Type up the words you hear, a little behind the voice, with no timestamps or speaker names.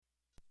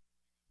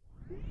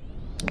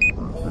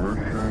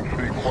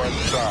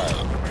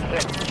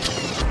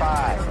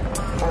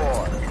5,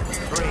 4,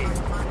 3, 2,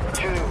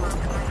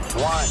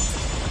 1,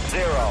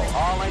 0.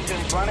 All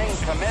engines running.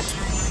 Commit.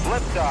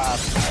 Liftoff.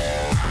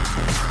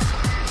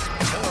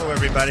 Hello,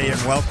 everybody,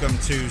 and welcome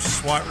to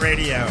SWAT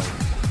Radio.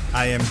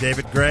 I am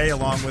David Gray,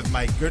 along with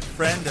my good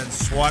friend and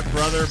SWAT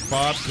brother,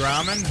 Bob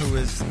Grauman, who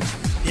is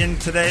in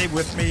today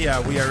with me.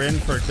 We are in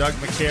for Doug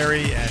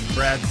McCary and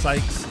Brad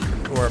Sykes,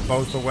 who are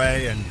both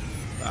away, and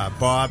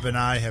Bob and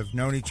I have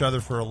known each other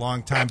for a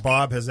long time.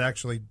 Bob has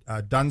actually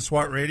done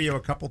SWAT Radio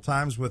a couple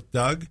times with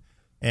Doug,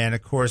 and,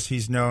 of course,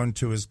 he's known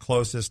to his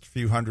closest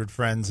few hundred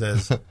friends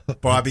as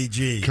Bobby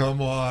G.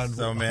 Come on.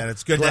 So, man,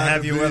 it's good to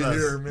have you with us. Glad to be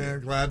here, man.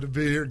 Glad to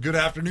be here. Good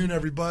afternoon,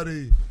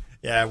 everybody.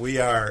 Yeah, we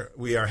are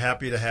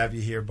happy to have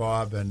you here,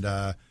 Bob,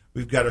 and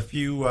we've got a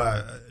few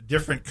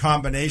different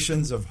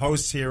combinations of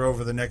hosts here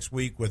over the next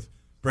week, with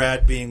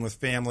Brad being with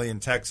family in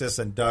Texas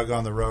and Doug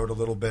on the road a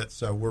little bit,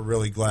 so we're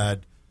really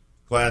glad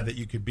that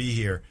you could be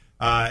here.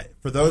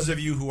 For those of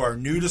you who are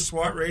new to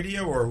SWAT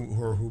Radio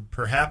or who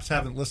perhaps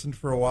haven't listened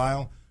for a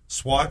while,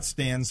 SWAT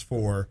stands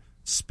for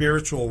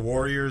Spiritual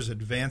Warriors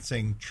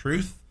Advancing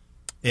Truth,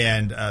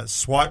 and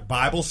SWAT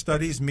Bible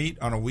studies meet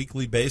on a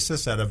weekly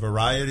basis at a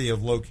variety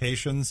of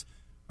locations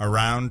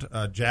around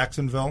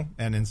Jacksonville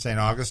and in St.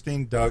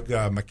 Augustine. Doug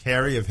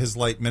McCary of His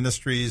Light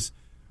Ministries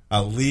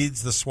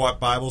leads the SWAT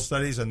Bible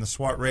studies, and the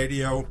SWAT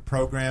Radio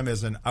program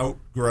is an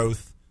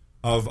outgrowth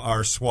of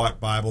our SWAT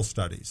Bible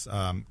studies.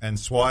 And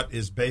SWAT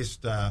is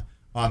based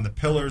on the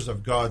pillars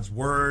of God's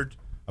Word,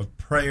 of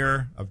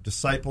prayer, of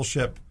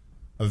discipleship,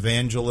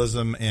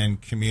 evangelism,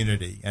 and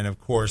community. And, of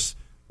course,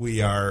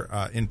 we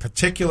are, in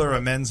particular,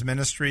 a men's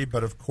ministry,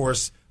 but, of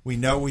course, we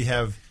know we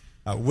have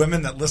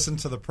women that listen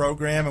to the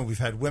program, and we've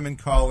had women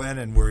call in,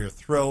 and we're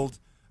thrilled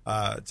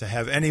to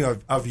have any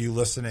of you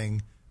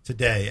listening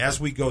today. As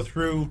we go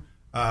through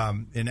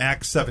in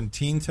Acts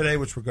 17 today,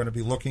 which we're going to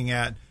be looking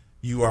at,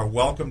 you are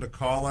welcome to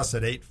call us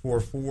at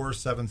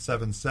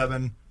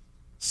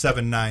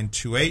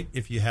 844-777-7928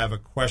 if you have a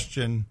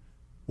question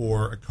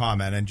or a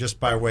comment. And just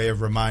by way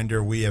of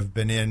reminder, we have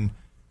been in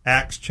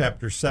Acts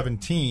chapter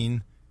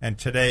 17, and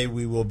today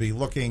we will be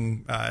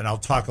looking, and I'll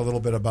talk a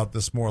little bit about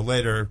this more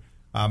later,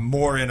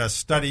 more in a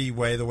study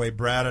way, the way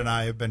Brad and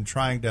I have been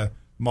trying to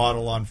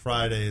model on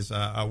Fridays,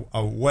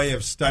 a way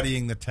of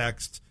studying the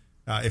text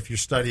if you're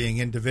studying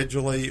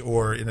individually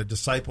or in a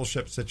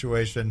discipleship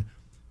situation.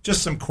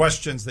 Just some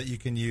questions that you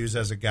can use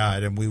as a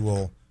guide, and we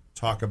will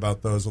talk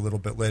about those a little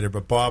bit later.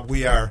 But, Bob,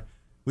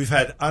 we've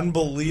had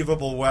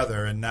unbelievable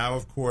weather, and now,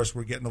 of course,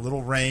 we're getting a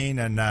little rain,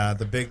 and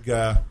the big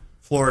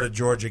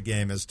Florida-Georgia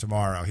game is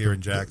tomorrow here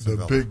in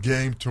Jacksonville. The big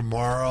game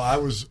tomorrow. I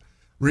was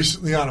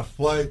recently on a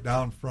flight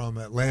down from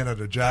Atlanta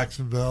to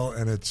Jacksonville,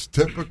 and it's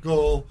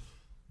typical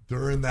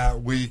during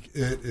that week.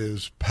 It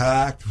is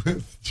packed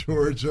with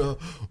Georgia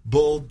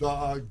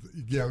Bulldogs.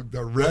 You know,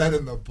 the red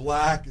and the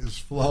black is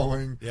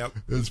flowing. Yep.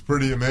 It's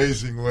pretty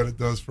amazing what it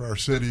does for our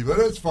city, but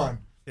it's fun.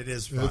 It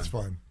is fun. It's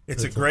fun.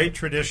 It's a great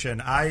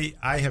tradition. I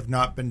have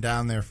not been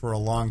down there for a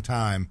long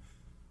time,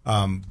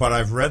 but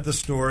I've read the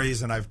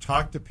stories and I've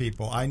talked to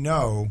people. I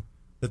know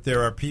that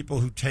there are people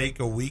who take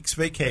a week's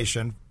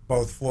vacation,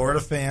 both Florida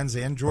fans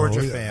and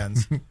Georgia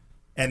fans,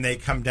 and they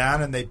come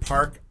down and they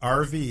park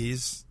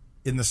RVs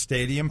in the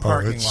stadium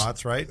parking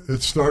lots, right?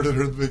 It started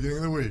at the beginning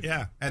of the week.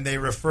 Yeah, and they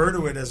refer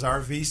to it as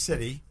RV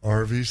City.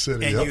 RV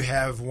City, and yep. You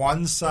have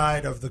one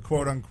side of the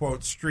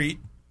quote-unquote street,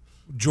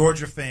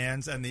 Georgia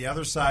fans, and the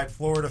other side,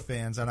 Florida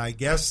fans. And I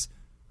guess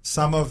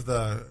some of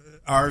the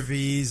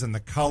RVs and the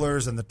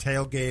colors and the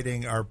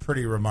tailgating are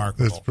pretty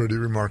remarkable. It's pretty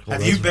remarkable.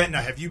 Have you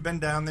been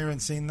down there and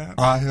seen that?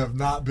 I have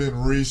not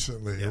been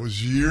recently. Yep. It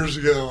was years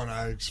ago when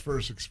I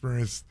first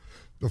experienced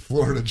the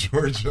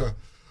Florida-Georgia.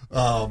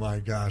 Oh, my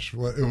gosh.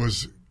 It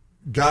was...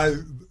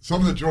 Guys,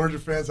 some of the Georgia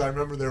fans, I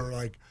remember they were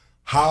like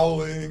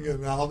howling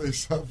and all this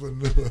stuff, and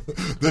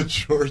the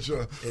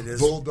Georgia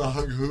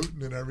Bulldog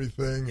hooting and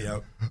everything.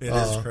 Yep, it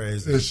is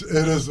crazy.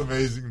 It is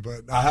amazing,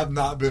 but I have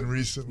not been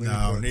recently.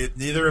 No,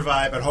 neither have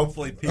I, but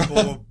hopefully people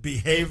will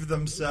behave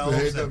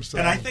themselves.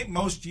 And I think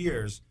most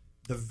years,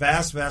 the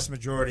vast, vast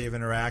majority of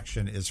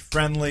interaction is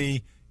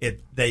friendly.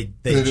 They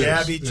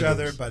jab each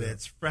other, but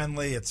it's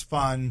friendly, it's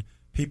fun.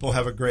 People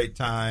have a great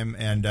time,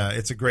 and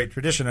it's a great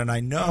tradition. And I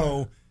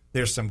know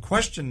there's some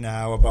question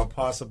now about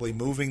possibly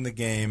moving the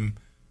game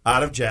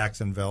out of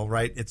Jacksonville,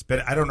 right? It's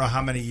been, I don't know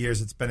how many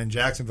years it's been in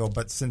Jacksonville,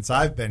 but since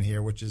I've been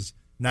here, which is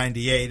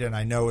 98, and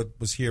I know it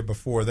was here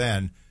before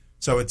then.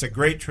 So it's a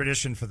great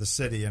tradition for the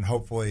city, and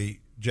hopefully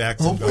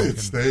Jacksonville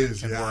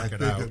stays. Can yeah, work I it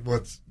think out.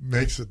 What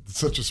makes it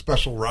such a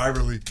special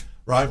rivalry.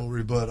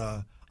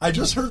 But I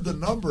just heard the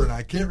number, and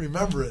I can't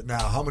remember it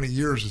now. How many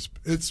years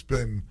it's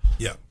been?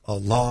 Yeah, a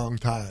long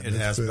time. It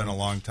has been a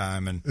long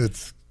time, and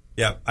it's.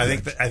 Yeah, I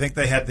think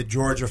they had the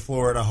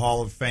Georgia-Florida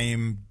Hall of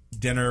Fame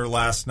dinner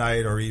last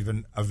night, or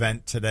even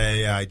event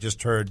today. I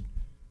just heard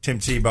Tim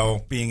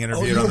Tebow being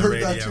interviewed on the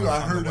radio. That too. I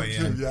heard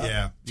him too.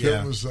 Yeah.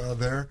 Tim was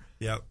there.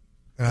 Yep.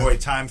 Boy,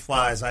 time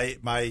flies.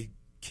 My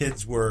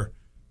kids were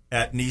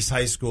at Nice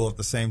High School at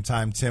the same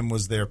time Tim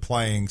was there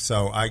playing,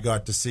 so I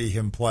got to see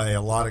him play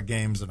a lot of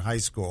games in high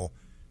school.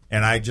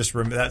 And I just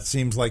remember that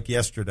seems like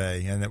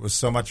yesterday, and it was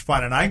so much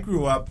fun. And I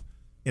grew up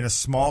in a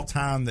small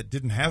town that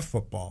didn't have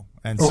football,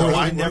 and so really?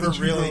 I Where never did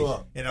you really grow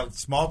up? in a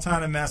small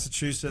town in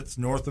Massachusetts,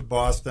 north of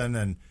Boston,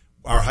 and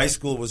our high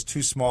school was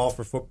too small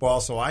for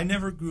football, so I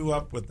never grew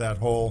up with that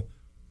whole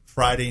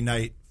Friday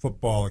night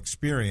football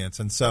experience.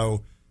 And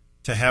so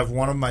to have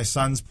one of my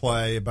sons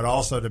play, but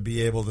also to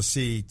be able to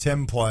see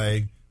Tim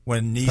play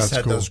when Nice That's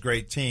had cool. those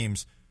great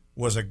teams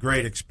was a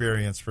great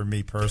experience for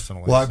me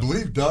personally. Well, I So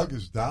believe Doug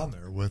is down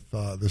there with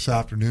this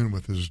afternoon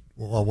with his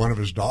one of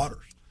his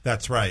daughters.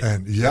 that's right.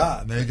 And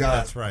and they got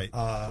That's right.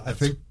 I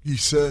think he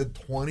said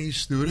 20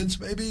 students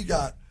maybe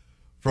got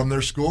from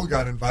their school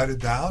got invited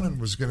down and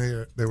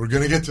they were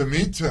gonna get to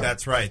meet him.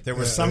 That's right. There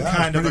was Yeah, some yeah,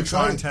 kind it's of a pretty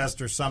exciting.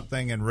 contest or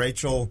something, and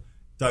Rachel,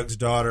 Doug's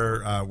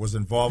daughter, was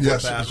involved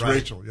Yes, with it that. was right?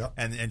 Rachel, yep.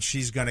 And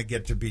she's going to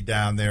get to be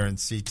down there and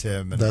see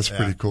Tim. And, That's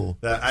pretty cool.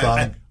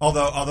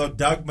 Although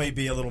Doug may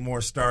be a little more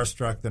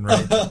starstruck than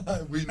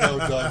Rachel. We know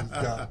Doug's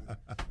got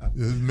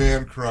his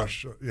man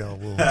crush.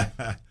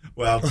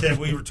 Well, Tim,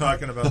 we were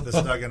talking about this,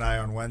 Doug and I,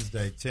 on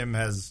Wednesday. Tim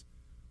has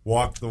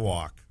walked the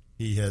walk.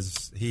 He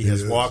has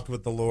is. walked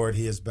with the Lord.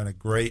 He has been a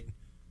great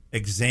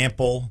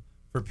example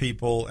for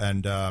people,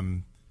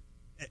 and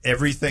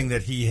everything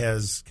that he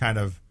has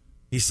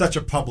he's such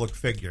a public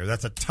figure.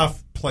 That's a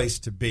tough place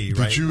to be,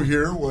 right? Did you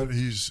hear what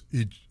he's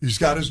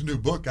got his new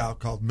book out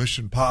called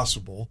Mission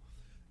Possible,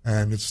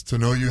 and it's to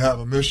know you have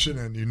a mission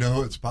and you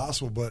know it's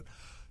possible. But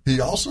he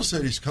also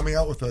said he's coming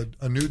out with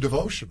a new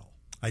devotional.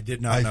 I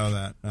did not know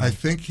that. No. I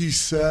think he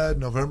said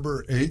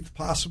November 8th,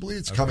 possibly.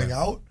 It's coming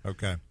out.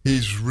 Okay.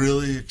 He's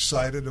really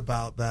excited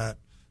about that,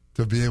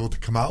 to be able to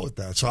come out with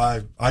that. So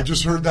I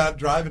just heard that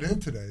driving in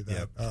today,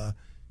 that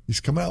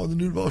he's coming out with a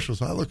new devotional.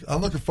 So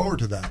I'm looking forward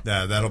to that.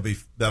 Yeah,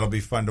 that'll be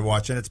fun to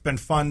watch, and it's been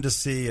fun to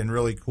see and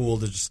really cool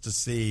to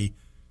see.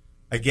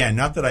 Again,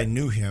 not that I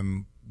knew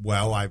him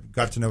well, I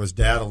got to know his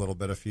dad a little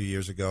bit a few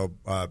years ago,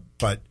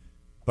 but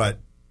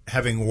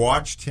having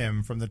watched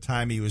him from the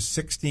time he was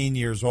 16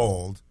 years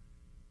old,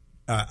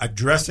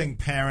 addressing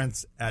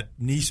parents at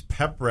Nice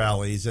pep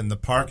rallies in the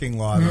parking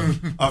lot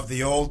of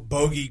the old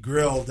Bogey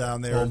Grill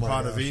down there in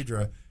Ponte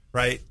Vedra,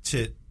 right?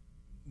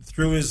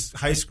 Through his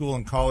high school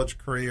and college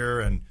career,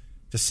 and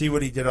to see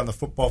what he did on the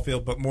football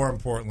field, but more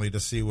importantly, to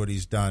see what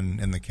he's done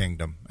in the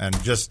kingdom,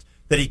 and just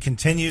that he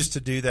continues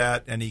to do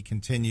that, and he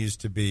continues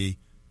to be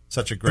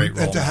such a great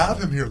role and to have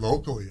model. him here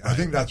locally, I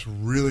think that's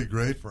really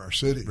great for our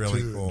city.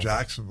 Really too. cool. In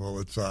Jacksonville,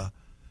 it's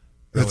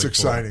Really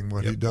exciting cool.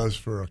 what he does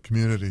for a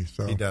community.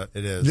 So It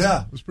is.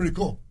 yeah, it was pretty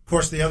cool. Of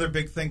course, the other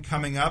big thing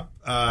coming up,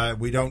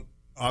 we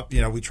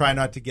try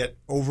not to get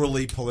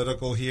overly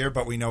political here,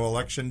 but we know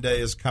Election Day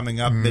is coming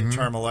up,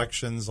 midterm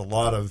elections, a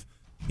lot of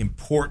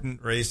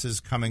important races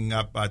coming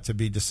up to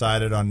be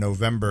decided on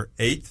November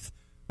 8th.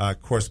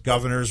 Of course,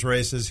 governor's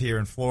races here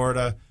in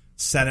Florida,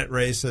 Senate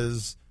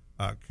races,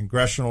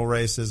 congressional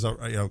races,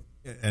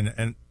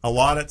 and a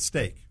lot at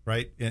stake,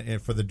 right,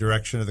 for the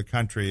direction of the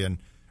country. And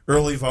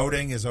early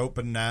voting is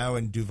open now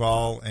in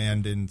Duval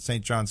and in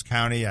St. Johns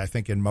County, I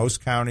think in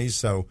most counties.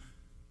 So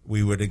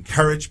we would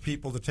encourage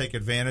people to take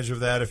advantage of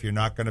that if you're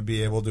not going to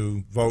be able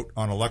to vote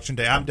on Election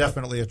Day. I'm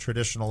definitely a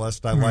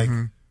traditionalist. I like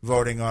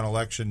voting on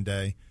Election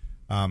Day.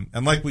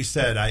 And like we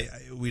said,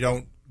 we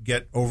don't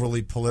get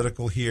overly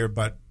political here,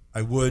 but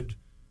I would,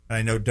 and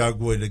I know Doug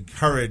would,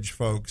 encourage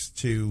folks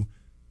to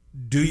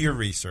do your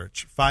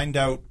research. Find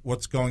out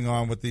what's going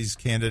on with these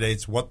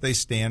candidates, what they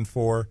stand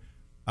for.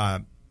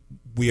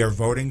 We are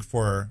voting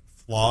for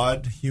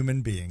flawed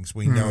human beings.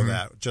 We know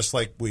that, just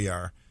like we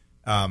are.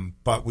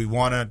 But we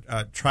want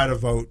to try to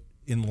vote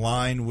in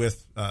line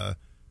with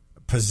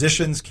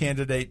positions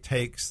candidates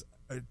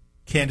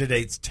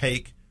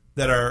take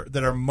that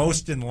are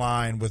most in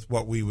line with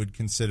what we would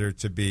consider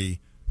to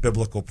be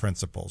biblical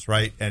principles,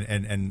 right?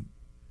 And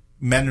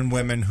men and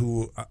women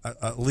who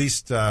at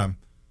least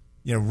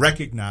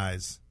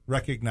recognize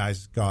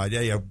God.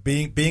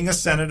 Being a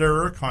senator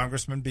or a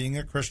congressman, being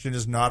a Christian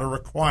is not a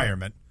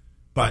requirement,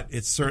 but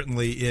it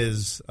certainly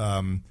is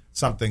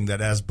something that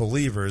as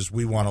believers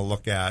we want to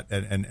look at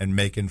and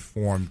make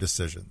informed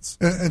decisions.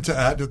 And to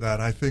add to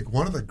that, I think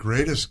one of the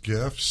greatest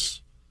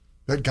gifts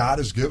that God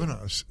has given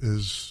us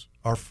is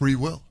our free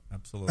will.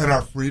 Absolutely. And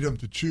our freedom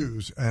to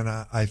choose. And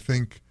I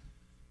think,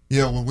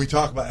 when we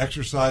talk about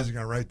exercising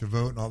our right to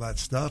vote and all that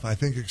stuff, I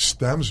think it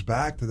stems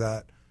back to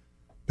that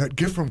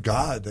gift from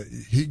God, that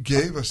he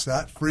gave us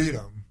that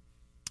freedom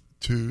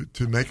to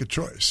make a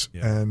choice.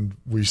 Yeah. And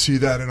we see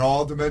that in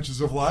all dimensions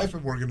of life,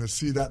 and we're going to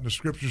see that in the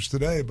scriptures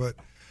today. But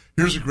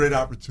here's a great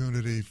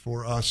opportunity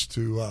for us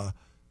to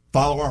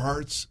follow our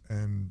hearts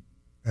and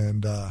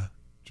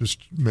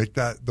just make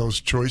those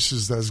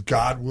choices as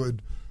God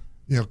would,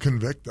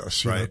 convict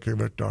us,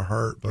 convict our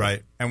heart. But,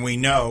 right. And we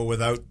know,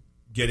 without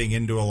getting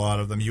into a lot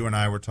of them, you and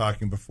I were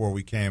talking before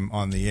we came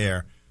on the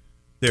air,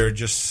 there are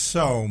just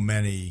so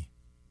many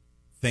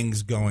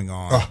things going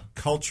on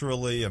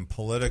culturally and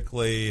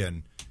politically,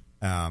 and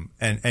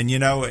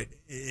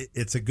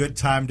it's a good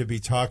time to be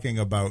talking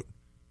about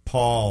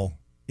Paul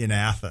in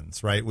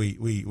Athens, right?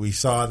 We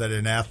saw that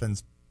in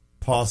Athens,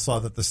 Paul saw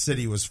that the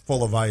city was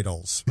full of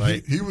idols,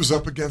 right? He was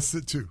up against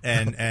it too.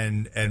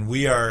 and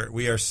we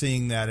are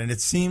seeing that, and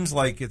it seems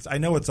like I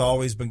know it's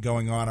always been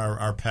going on.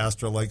 Our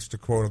pastor likes to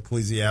quote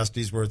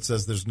Ecclesiastes where it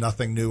says there's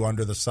nothing new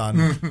under the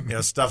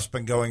sun. Stuff's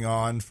been going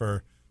on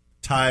for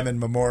time and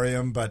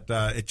memoriam, but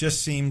it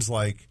just seems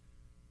like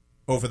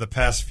over the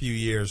past few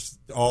years,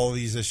 all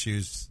these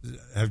issues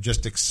have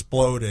just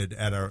exploded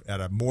at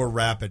a more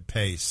rapid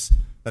pace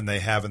than they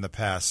have in the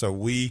past. So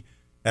we,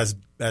 as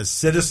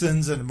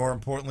citizens and more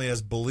importantly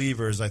as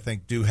believers, I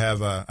think do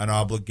have an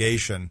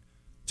obligation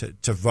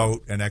to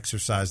vote and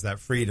exercise that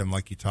freedom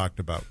like you talked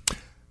about.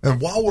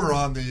 And while we're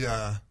on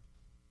the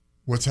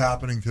what's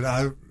happening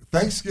today,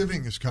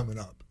 Thanksgiving is coming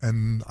up,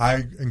 and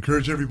I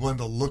encourage everyone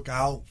to look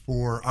out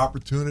for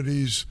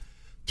opportunities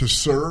to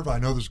serve. I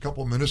know there's a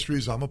couple of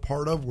ministries I'm a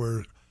part of.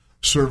 We're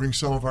serving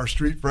some of our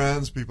street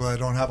friends, people that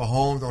don't have a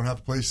home, don't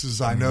have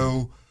places. I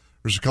know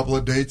there's a couple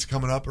of dates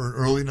coming up in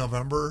early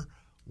November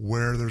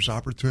where there's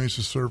opportunities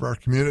to serve our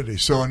community.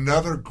 So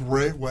another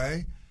great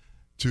way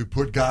to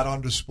put God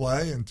on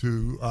display and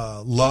to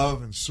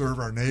love and serve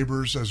our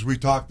neighbors. As we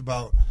talked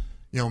about,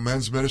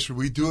 men's ministry,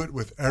 we do it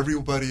with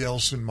everybody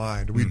else in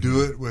mind. We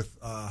do it with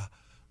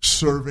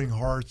serving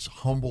hearts,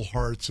 humble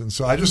hearts. And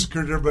so I just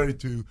encourage everybody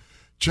to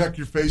check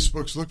your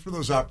Facebooks, look for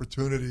those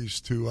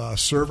opportunities to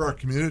serve our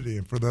community.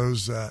 And for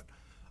those that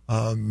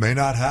may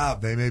not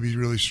have, they may be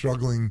really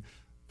struggling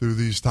through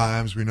these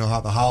times. We know how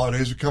the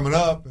holidays are coming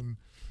up and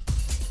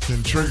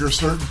can trigger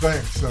certain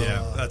things. So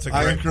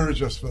I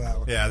encourage us for that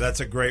one. Yeah, that's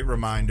a great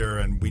reminder.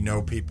 And we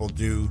know people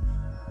do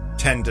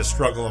tend to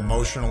struggle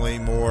emotionally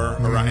more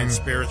around, and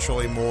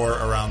spiritually more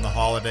around the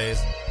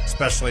holidays,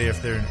 especially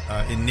if they're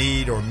in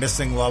need or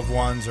missing loved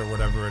ones or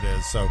whatever it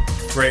is. So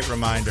great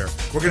reminder.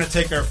 We're going to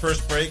take our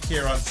first break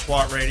here on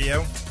SWAT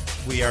Radio.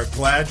 We are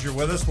glad you're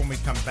with us. When we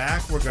come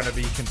back, we're going to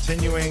be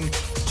continuing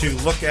to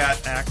look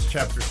at Acts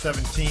chapter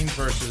 17,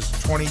 verses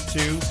 22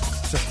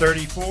 to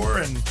 34,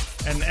 and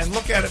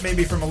look at it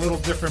maybe from a little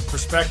different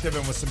perspective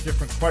and with some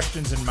different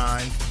questions in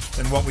mind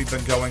than what we've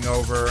been going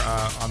over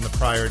on the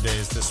prior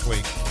days this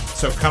week.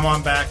 So come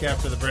on back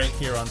after the break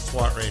here on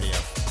SWAT Radio.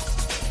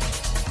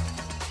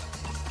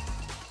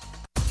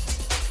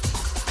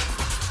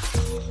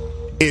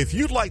 If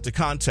you'd like to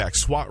contact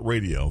SWAT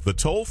Radio, the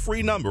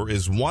toll-free number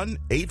is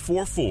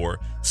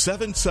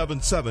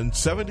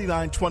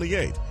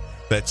 1-844-777-7928.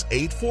 That's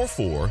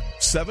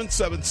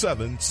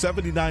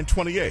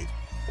 844-777-7928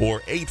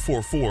 or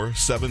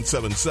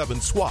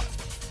 844-777-SWAT.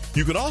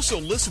 You can also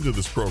listen to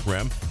this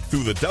program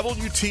through the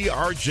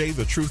WTRJ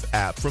The Truth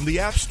app from the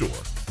App Store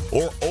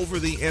or over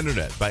the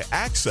internet by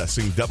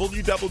accessing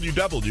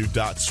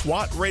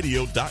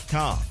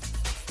www.swatradio.com.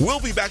 We'll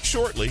be back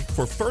shortly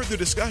for further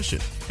discussion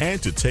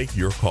and to take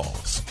your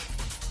calls.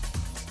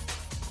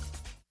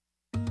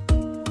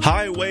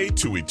 Highway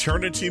to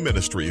Eternity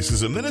Ministries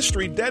is a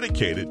ministry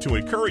dedicated to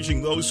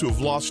encouraging those who have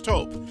lost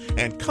hope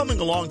and coming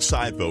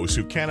alongside those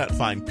who cannot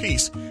find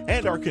peace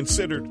and are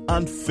considered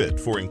unfit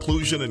for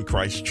inclusion in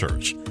Christ's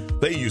church.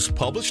 They use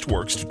published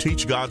works to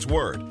teach God's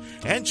Word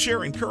and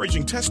share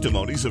encouraging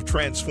testimonies of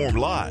transformed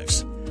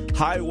lives.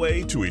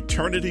 Highway to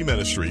Eternity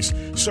Ministries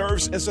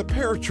serves as a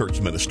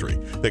parachurch ministry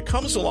that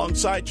comes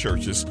alongside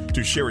churches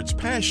to share its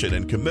passion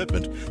and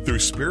commitment through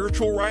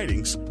spiritual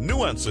writings,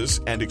 nuances,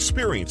 and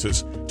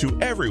experiences to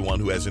everyone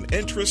who has an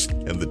interest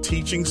in the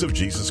teachings of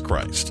Jesus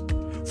Christ.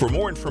 For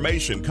more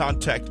information,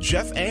 contact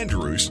Jeff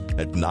Andrews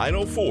at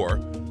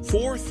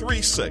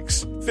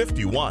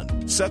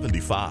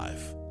 904-436-5175.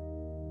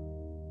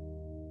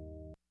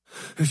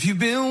 If you've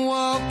been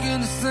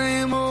walking the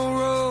same old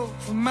road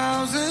for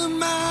miles and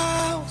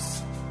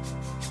miles,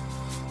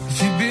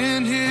 if you've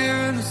been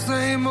hearing the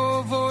same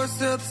old voice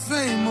tell the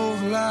same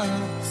old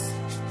lies,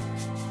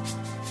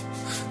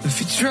 if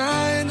you're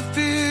trying to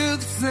fill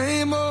the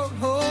same old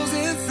holes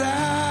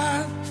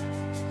inside,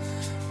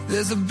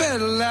 there's a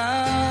better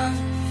life,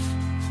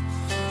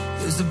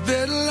 there's a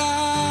better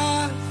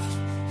life.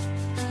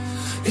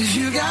 If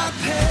you got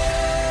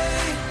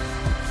pain,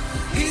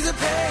 he's a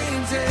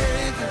pain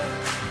taker.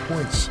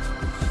 Points.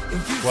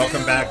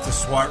 Welcome back to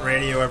SWAT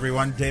Radio,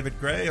 everyone. David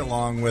Gray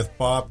along with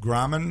Bob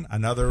Grumman,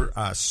 another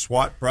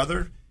SWAT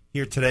brother.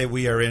 Here today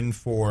we are in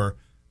for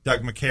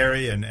Doug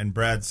McCary and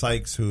Brad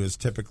Sykes, who is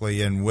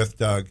typically in with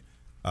Doug.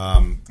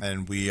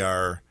 And we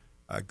are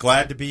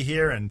glad to be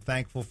here and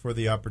thankful for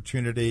the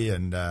opportunity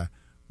and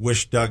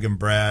wish Doug and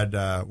Brad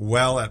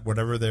well at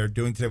whatever they're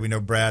doing today. We know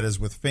Brad is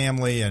with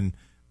family and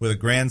with a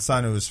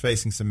grandson who is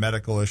facing some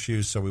medical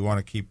issues, so we want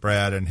to keep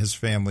Brad and his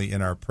family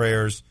in our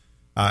prayers.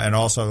 And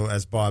also,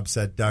 as Bob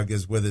said, Doug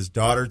is with his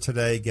daughter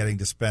today, getting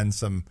to spend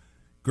some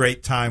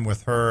great time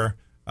with her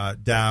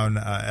down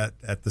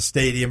at the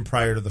stadium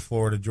prior to the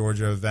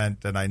Florida-Georgia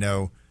event. And I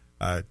know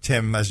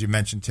Tim, as you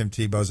mentioned, Tim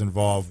Tebow's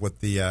involved with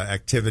the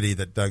activity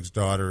that Doug's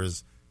daughter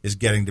is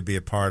getting to be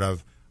a part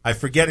of. I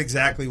forget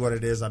exactly what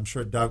it is. I'm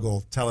sure Doug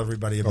will tell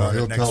everybody about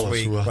it next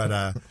week.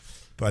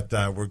 But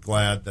we're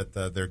glad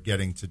that they're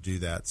getting to do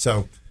that.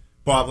 So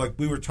Bob, like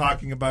we were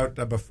talking about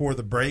before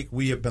the break,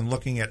 we have been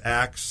looking at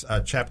Acts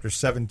chapter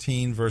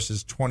 17,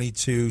 verses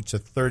 22 to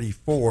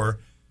 34,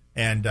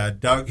 and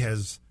Doug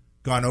has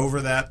gone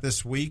over that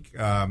this week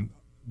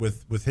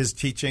with his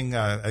teaching.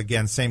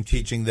 Again, same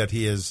teaching that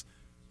he has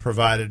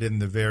provided in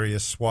the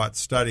various SWAT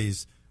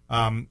studies.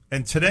 And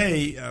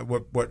today,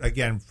 what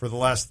again, for the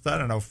last,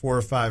 4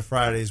 or 5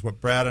 Fridays, what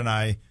Brad and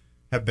I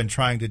have been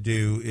trying to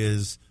do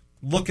is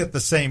look at the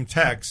same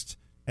text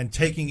and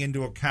taking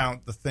into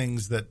account the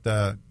things that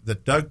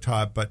Doug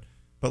taught, but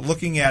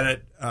looking at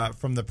it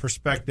from the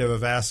perspective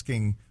of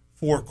asking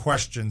 4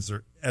 questions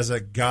or as a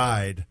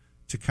guide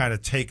to kind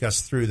of take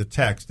us through the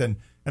text. And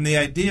the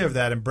idea of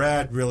that, and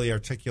Brad really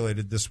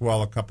articulated this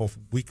well a couple of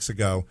weeks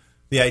ago,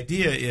 the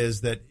idea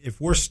is that if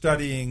we're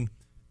studying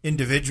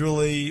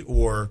individually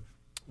or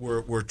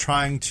we're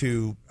trying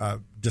to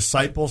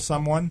disciple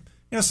someone,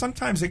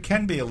 sometimes it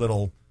can be a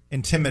little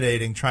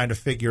intimidating trying to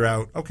figure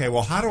out, okay,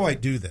 well, how do I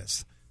do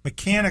this?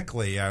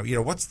 Mechanically,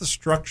 what's the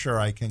structure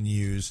I can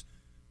use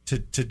to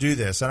do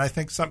this? And I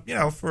think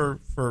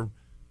for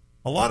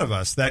a lot of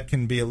us, that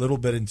can be a little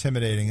bit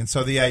intimidating. And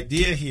so the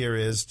idea here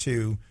is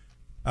to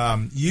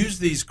use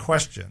these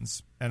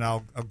questions, and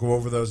I'll go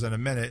over those in a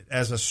minute,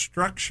 as a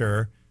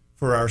structure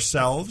for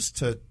ourselves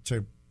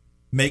to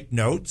make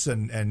notes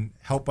and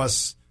help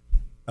us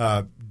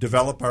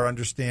develop our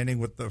understanding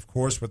with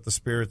the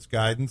Spirit's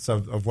guidance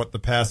of what the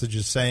passage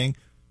is saying.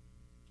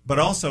 But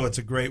also it's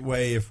a great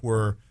way if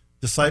we're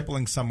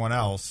discipling someone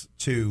else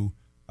to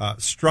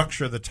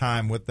structure the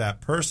time with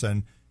that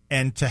person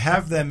and to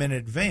have them in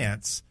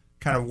advance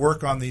kind of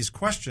work on these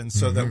questions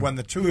so that when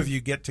the two of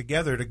you get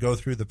together to go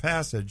through the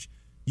passage,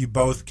 you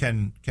both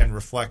can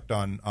reflect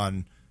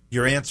on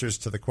your answers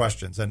to the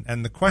questions.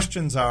 And the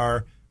questions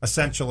are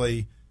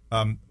essentially,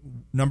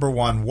 number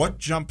one, what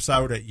jumps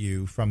out at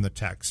you from the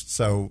text?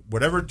 So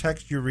whatever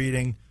text you're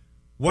reading,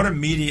 what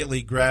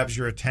immediately grabs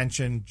your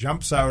attention,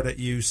 jumps out at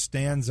you,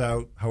 stands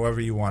out,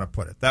 however you want to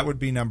put it. That would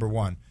be number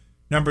one.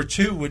 Number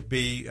two would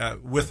be,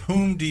 with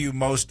whom do you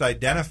most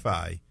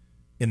identify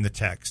in the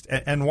text,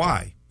 and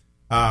why?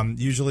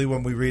 Usually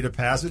when we read a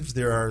passage,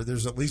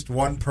 there's at least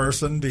one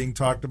person being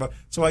talked about.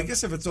 So I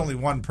guess if it's only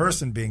one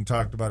person being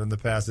talked about in the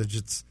passage,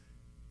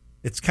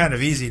 it's kind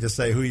of easy to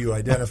say who you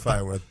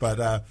identify with.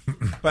 But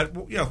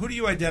who do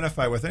you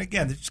identify with? And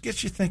again, it just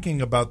gets you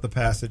thinking about the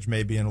passage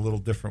maybe in a little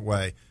different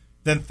way.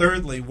 Then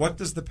thirdly, what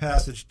does the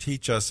passage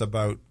teach us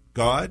about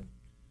God,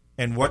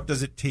 and what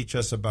does it teach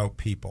us about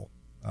people?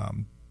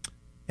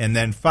 And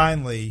then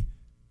finally,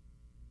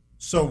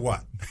 so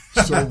what?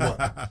 So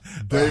what?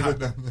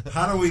 David,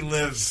 how do we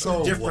live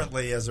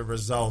differently as a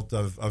result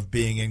of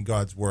being in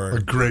God's Word?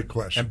 A great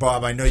question. And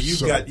Bob, I know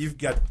you've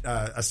got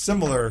a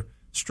similar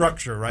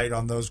structure, right,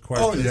 on those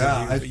questions. Oh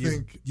yeah,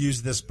 you've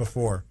used this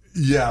before.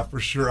 Yeah, for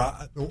sure.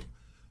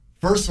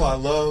 First of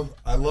all,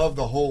 I love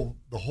the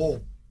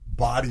whole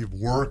body of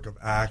work of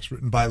Acts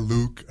written by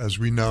Luke, as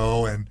we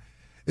know, and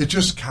it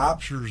just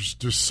captures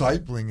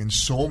discipling in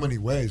so many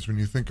ways. When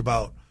you think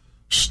about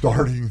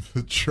starting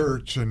the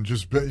church and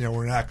just,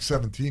 we're in Acts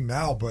 17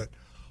 now, but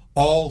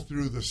all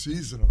through the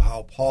season of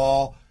how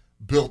Paul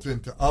built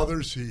into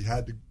others, he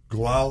had to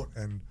go out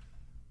and,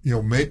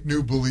 make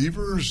new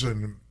believers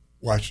and,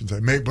 well, I shouldn't say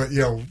make, but,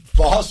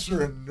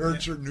 foster and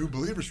nurture new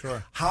believers.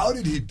 Sure. How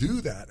did he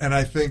do that? And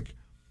I think,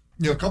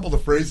 a couple of the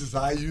phrases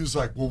I use,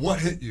 like, well, what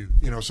hit you?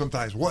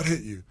 Sometimes what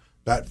hit you?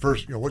 That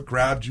first, what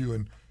grabbed you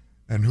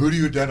and who do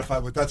you identify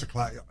with? That's a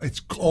class.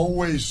 It's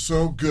always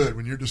so good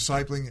when you're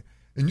discipling,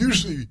 and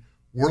usually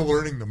we're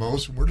learning the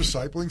most when we're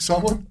discipling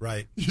someone.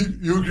 Right.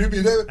 You agree with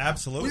me, David?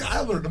 Absolutely. I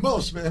learn the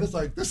most, man. It's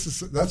like,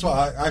 that's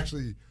why I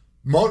actually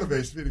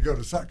motivates me to go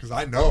to SAC, because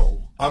I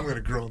know I'm going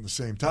to grow in the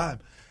same time.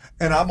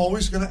 And I'm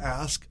always going to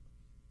ask,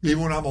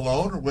 even when I'm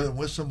alone or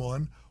with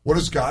someone, what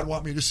does God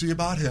want me to see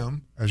about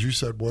him? As you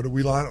said, what do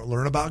we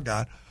learn about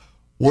God?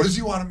 What does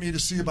he want me to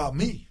see about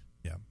me?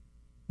 Yeah.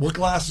 What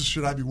glasses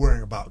should I be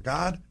wearing about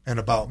God and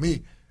about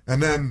me?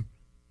 And then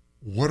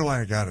what do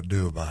I got to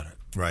do about it?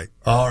 Right.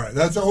 All right.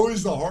 That's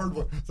always the hard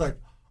one. It's like,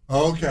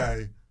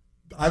 okay,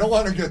 I don't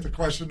want to get to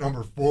question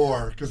number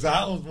 4, because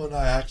that was when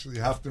I actually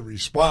have to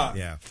respond.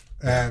 Yeah.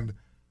 And,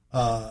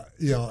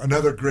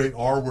 another great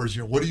R words,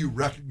 what do you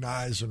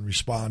recognize and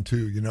respond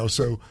to,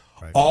 So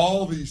right.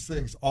 All these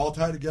things all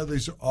tie together.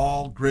 These are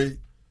all great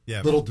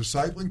little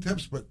discipling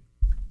tips, but,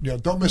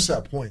 don't miss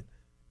that point.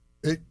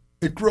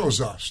 It grows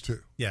us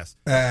too. Yes.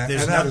 And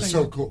that is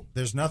so cool.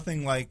 There's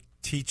nothing like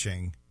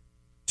teaching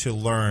to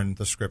learn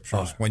the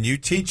Scriptures. Oh. When you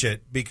teach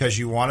it because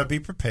you want to be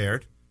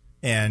prepared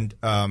and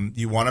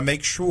you want to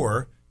make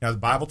sure, the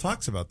Bible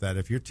talks about that.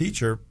 If you're a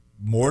teacher,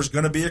 more's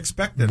going to be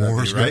expected of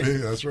you, right?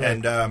 That's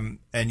right.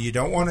 And you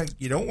don't want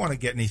to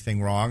get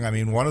anything wrong. I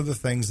mean, one of the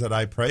things that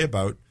I pray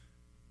about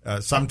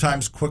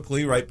sometimes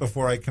quickly right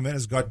before I come in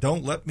is, God,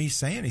 don't let me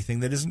say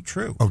anything that isn't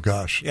true. Oh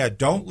gosh. Yeah,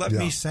 don't let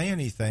me say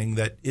anything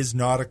that is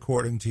not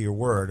according to your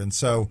word. And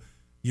so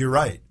you're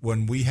right.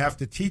 When we have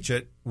to teach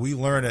it, we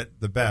learn it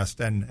the best.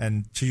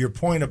 And to your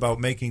point about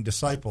making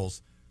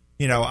disciples,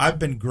 I've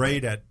been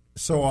great at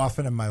so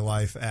often in my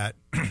life at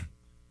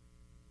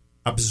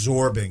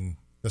absorbing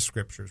the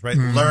scriptures, right?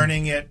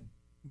 Learning it,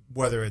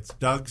 whether it's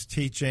Doug's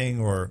teaching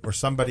or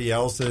somebody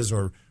else's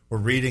or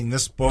reading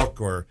this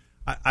book, or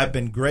I've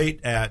been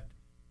great at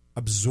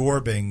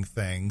absorbing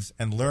things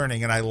and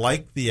learning, and I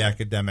like the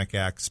academic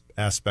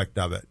aspect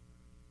of it.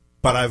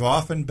 But I've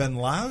often been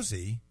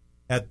lousy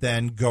at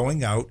then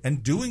going out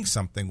and doing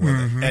something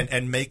with it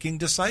and making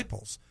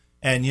disciples.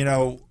 And,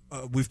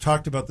 we've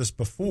talked about this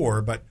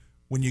before, but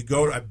when you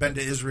go, I've been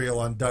to Israel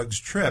on Doug's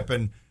trip,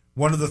 and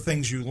one of the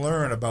things you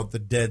learn about the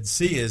Dead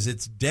Sea is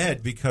it's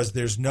dead because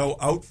there's no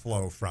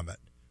outflow from it.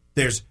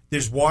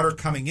 There's water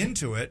coming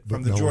into it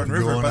from the Jordan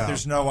River, but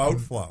there's no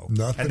outflow.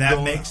 Nothing, and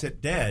that makes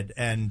it dead.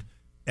 And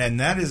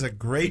that is a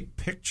great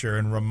picture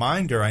and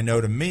reminder, I know,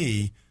 to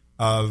me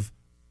of,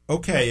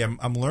 okay,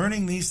 I'm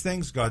learning these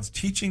things. God's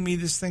teaching me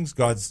these things.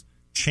 God's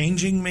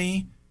changing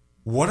me.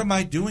 What am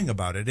I doing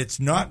about it? It's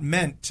not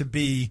meant to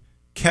be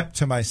kept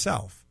to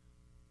myself.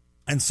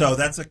 And so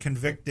that's a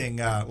convicting,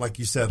 like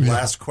you said,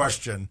 last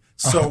question.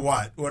 So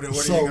what? What are you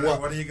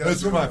going to do?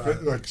 That's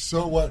my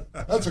so what?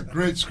 That's a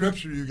great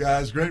scripture, you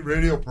guys. Great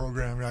radio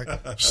program. Like,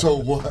 so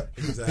what?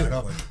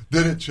 Exactly.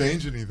 Did it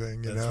change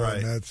anything? That's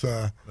right.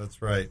 And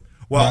that's right.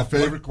 Well, my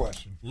favorite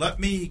question. Let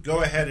me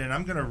go ahead, and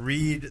I'm going to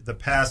read the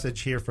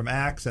passage here from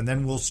Acts, and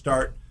then we'll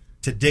start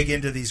to dig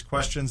into these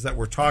questions that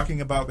we're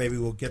talking about. Maybe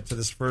we'll get to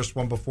this first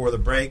one before the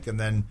break, and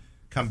then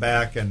come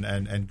back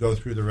and go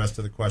through the rest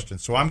of the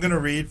questions. So I'm going to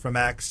read from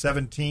Acts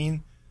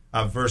 17,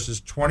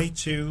 verses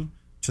 22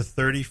 to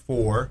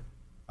 34,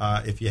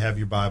 if you have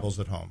your Bibles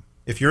at home.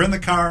 If you're in the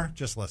car,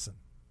 just listen.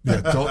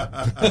 Yeah,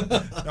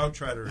 don't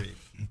try to read.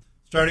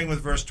 Starting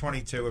with verse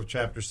 22 of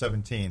chapter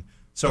 17.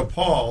 So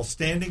Paul,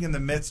 standing in the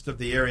midst of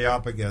the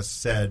Areopagus,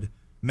 said,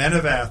 "Men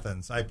of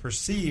Athens, I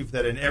perceive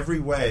that in every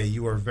way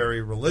you are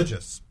very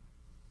religious.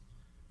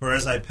 For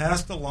as I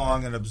passed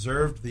along and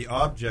observed the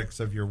objects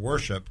of your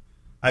worship,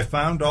 I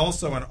found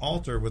also an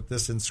altar with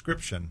this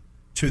inscription,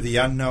 to the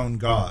unknown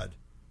God.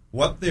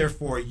 What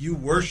therefore you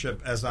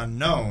worship as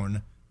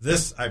unknown,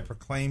 this I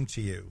proclaim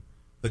to you.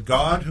 The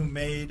God who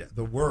made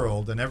the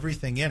world and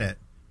everything in it,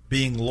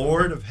 being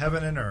Lord of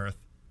heaven and earth,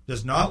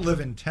 does not live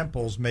in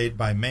temples made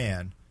by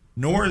man,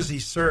 nor is he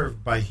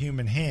served by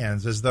human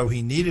hands as though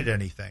he needed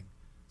anything,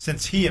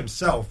 since he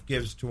himself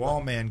gives to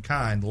all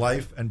mankind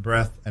life and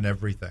breath and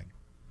everything.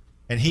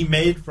 And he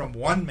made from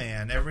one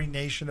man every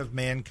nation of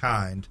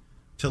mankind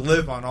to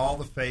live on all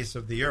the face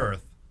of the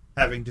earth,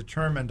 having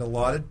determined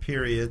allotted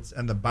periods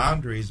and the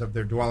boundaries of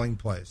their dwelling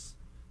place,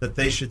 that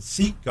they should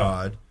seek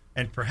God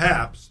and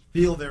perhaps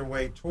feel their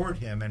way toward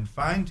him and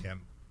find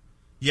him.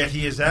 Yet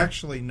he is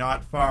actually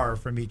not far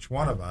from each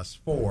one of us,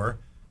 for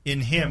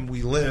in him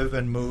we live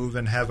and move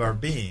and have our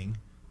being,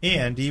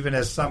 and even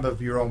as some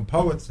of your own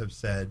poets have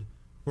said,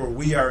 for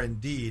we are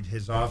indeed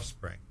his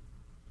offspring.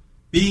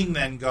 Being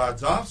then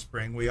God's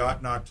offspring, we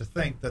ought not to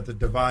think that the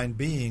divine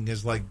being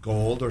is like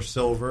gold or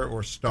silver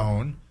or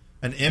stone,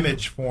 an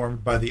image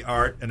formed by the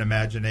art and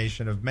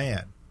imagination of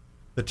man.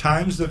 The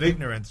times of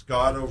ignorance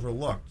God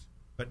overlooked,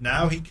 but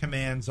now he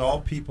commands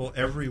all people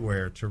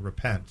everywhere to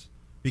repent,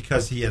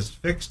 because he has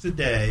fixed a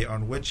day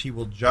on which he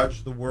will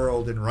judge the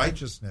world in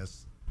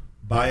righteousness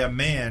by a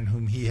man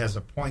whom he has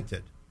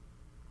appointed.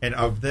 And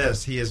of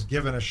this he has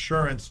given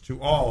assurance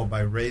to all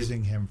by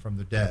raising him from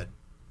the dead.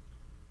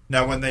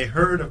 Now when they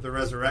heard of the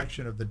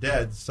resurrection of the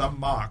dead, some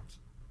mocked,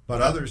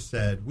 but others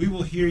said, we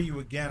will hear you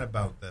again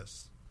about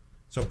this.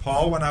 So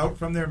Paul went out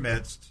from their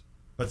midst,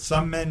 but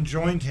some men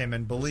joined him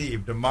and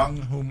believed,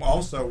 among whom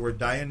also were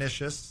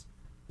Dionysius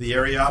the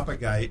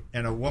Areopagite,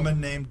 and a woman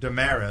named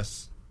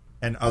Damaris,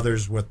 and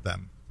others with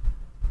them.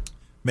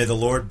 May the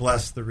Lord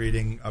bless the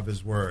reading of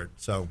his word.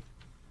 So,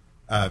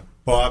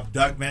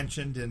 Doug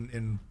mentioned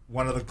in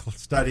one of the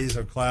studies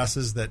or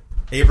classes that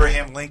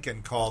Abraham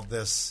Lincoln called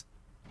this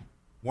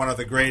one of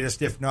the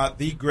greatest, if not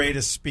the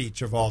greatest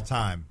speech of all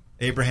time.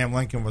 Abraham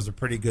Lincoln was a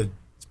pretty good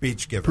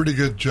speech giver. Pretty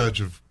good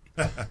judge of...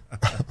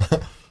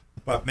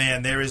 But,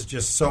 man, there is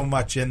just so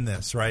much in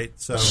this, right?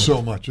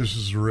 So much. This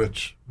is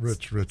rich.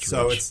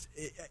 So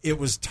it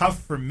was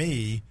tough for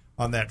me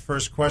on that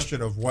first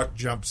question of what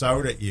jumps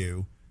out at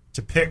you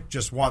to pick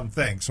just one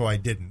thing. So I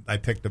didn't. I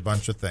picked a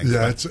bunch of things.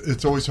 Yeah,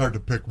 it's always hard to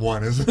pick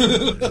one, isn't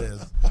it? It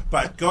is.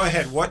 But go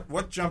ahead.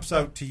 What jumps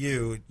out to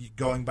you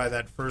going by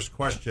that first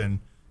question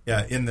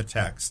in the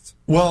text?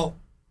 Well,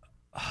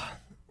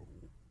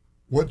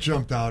 what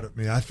jumped out at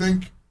me? I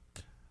think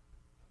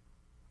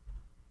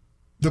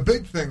the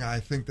big thing I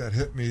think that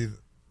hit me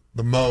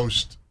the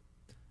most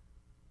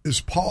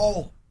is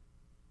Paul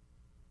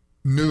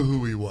knew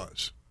who he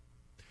was.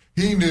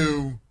 He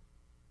knew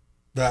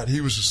that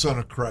he was the son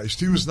of Christ.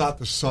 He was not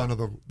the son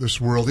of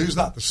this world. He was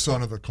not the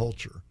son of the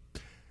culture.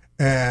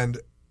 And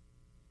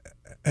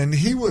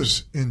he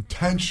was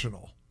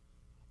intentional.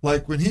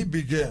 Like when he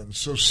begins,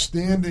 so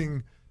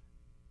standing,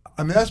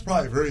 I mean, that's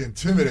probably very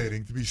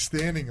intimidating to be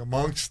standing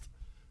amongst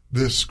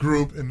this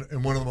group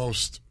in one of the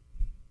most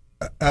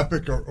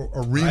epic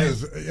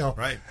arenas, right.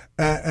 Right.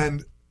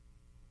 And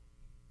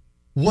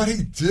what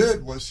he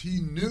did was he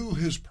knew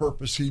his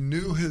purpose, he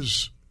knew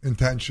his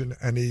intention,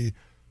 and he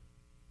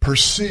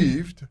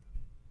perceived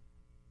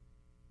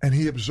and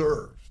he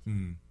observed.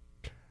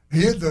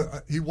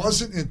 He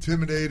wasn't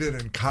intimidated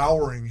and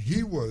cowering.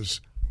 He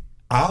was,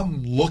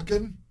 I'm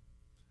looking,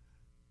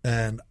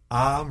 and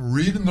I'm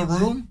reading the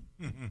room,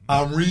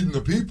 I'm reading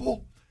the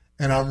people,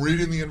 and I'm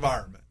reading the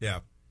environment. Yeah.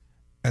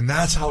 And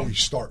that's how he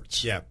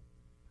starts. Yeah.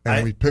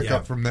 And we pick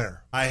up from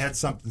there. I had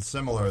something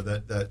similar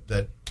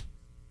that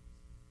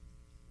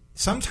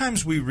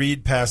sometimes we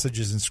read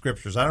passages in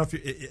scriptures. I don't know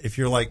if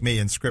you're like me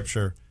in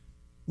scripture,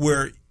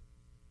 where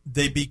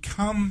they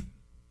become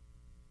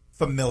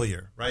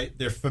familiar, right?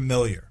 They're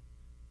familiar.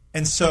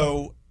 And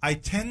so I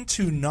tend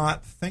to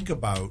not think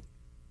about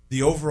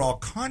the overall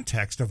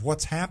context of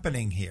what's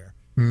happening here.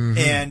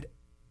 And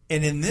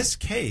in this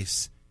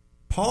case,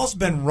 Paul's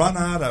been run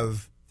out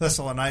of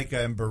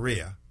Thessalonica and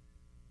Berea.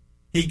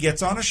 He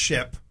gets on a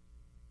ship.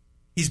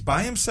 He's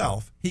by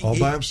himself.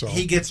 By himself.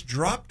 He gets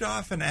dropped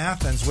off in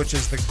Athens, which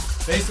is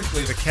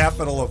basically the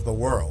capital of the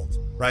world,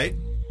 right?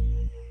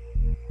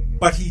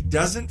 But he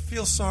doesn't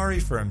feel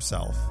sorry for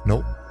himself.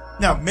 Nope.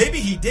 Now, maybe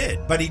he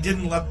did, but he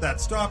didn't let that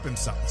stop him.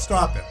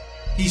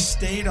 He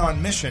stayed on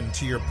mission,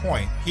 to your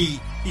point. He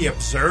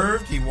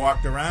observed, he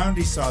walked around,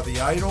 he saw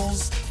the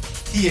idols,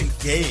 he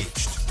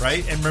engaged,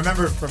 right? And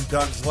remember from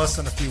Doug's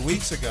lesson a few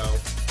weeks ago,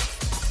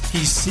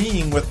 he's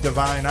seeing with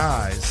divine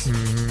eyes,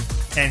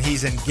 and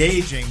he's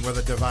engaging with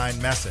a divine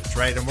message,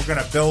 right? And we're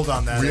going to build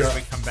on that as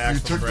we come back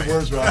from break. You took the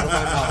words right out of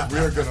my mouth. We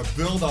are going to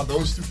build on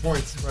those 2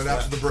 points right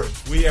after the break.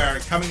 We are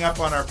coming up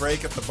on our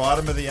break at the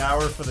bottom of the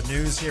hour for the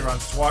news here on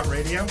SWAT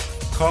Radio.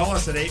 Call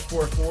us at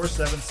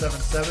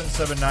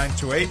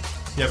 844-777-7928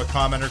 if you have a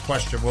comment or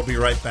question. We'll be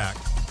right back.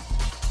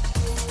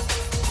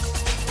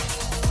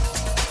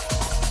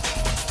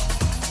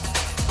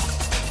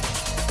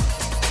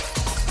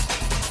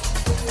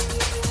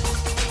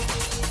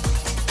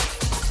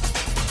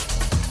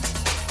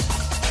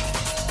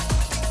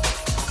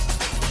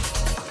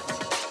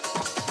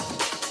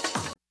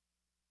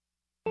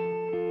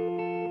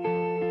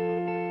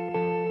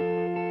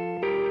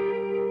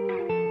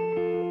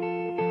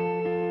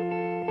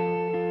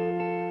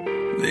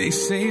 They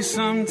say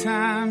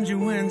sometimes you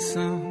win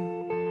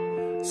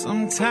some,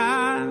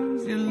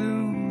 sometimes you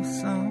lose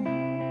some.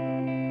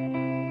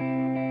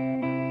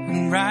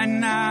 And right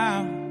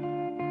now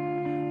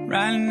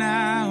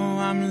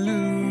I'm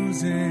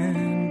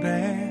losing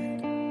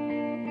bad.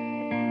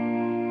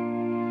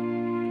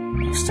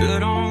 I've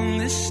stood on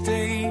this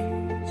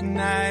stage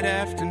night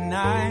after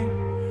night,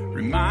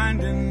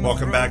 reminding.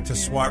 Welcome back to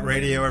SWAT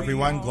Radio,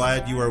 everyone.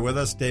 Glad you are with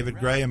us. David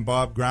Gray and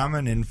Bob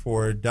Grauman in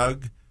for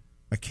Doug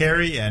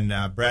McCary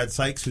and Brad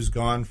Sykes, who's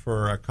gone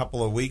for a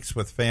couple of weeks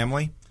with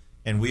family.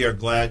 And we are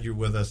glad you're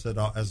with us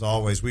as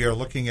always. We are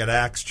looking at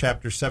Acts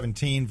chapter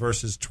 17,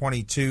 verses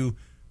 22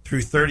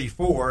 through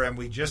 34. And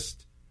we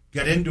just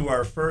got into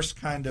our first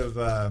kind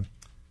of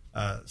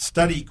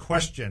study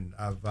question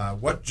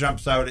of what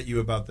jumps out at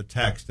you about the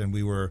text. And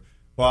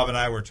Bob and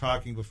I were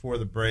talking before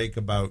the break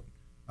about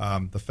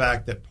the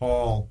fact that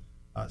Paul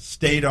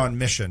stayed on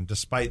mission,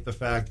 despite the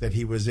fact that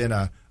he was in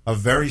a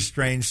very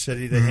strange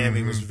city to him.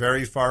 He was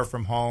very far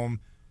from home.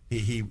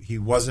 He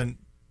wasn't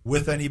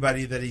with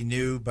anybody that he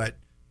knew, but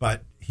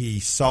he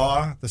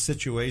saw the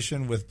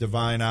situation with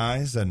divine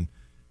eyes, and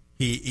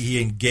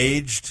he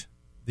engaged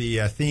the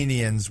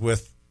Athenians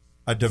with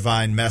a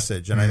divine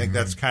message. And I think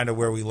that's kind of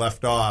where we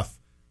left off,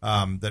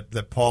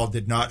 that Paul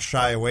did not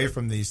shy away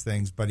from these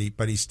things, but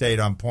he stayed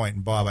on point.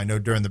 And Bob, I know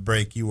during the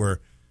break you were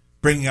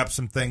bringing up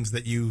some things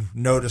that you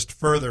noticed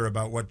further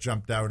about what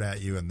jumped out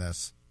at you in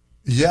this.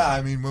 Yeah,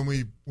 I mean, when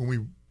we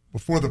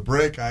before the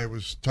break, I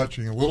was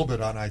touching a little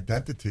bit on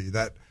identity,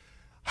 that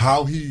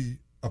how he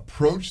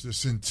approached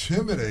this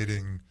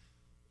intimidating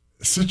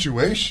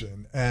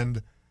situation.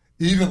 And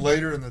even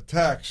later in the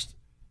text,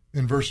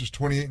 in verses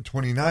 28 and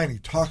 29, he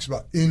talks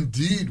about,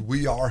 indeed,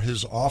 we are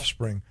his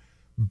offspring,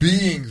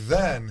 being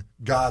then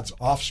God's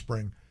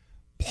offspring.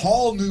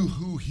 Paul knew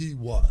who he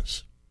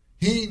was.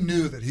 He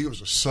knew that he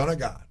was a son of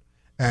God,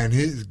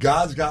 and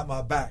God's got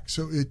my back.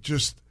 So it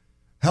just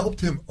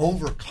helped him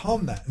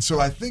overcome that. And so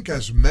I think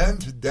as men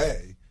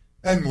today,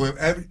 and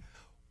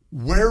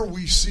where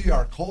we see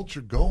our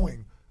culture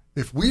going,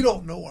 if we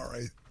don't know our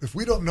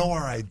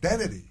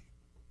identity,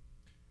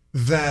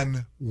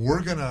 then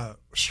we're going to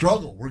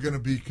struggle. We're going to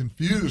be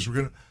confused.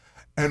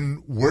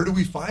 And where do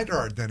we find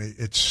our identity?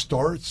 It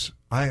starts,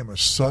 I am a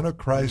son of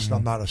Christ.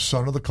 I'm not a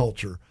son of the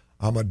culture.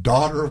 I'm a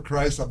daughter of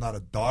Christ. I'm not a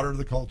daughter of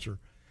the culture.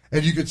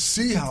 And you could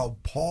see how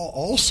Paul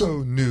also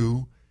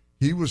knew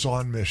he was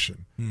on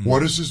mission.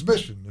 What is his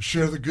mission? To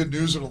share the good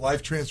news of the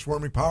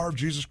life-transforming power of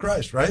Jesus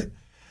Christ, right?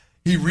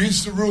 He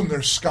reads the room.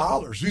 They're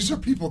scholars. These are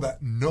people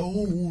that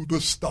know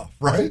the stuff,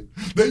 right?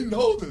 They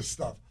know this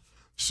stuff.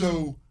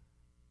 So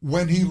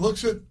when he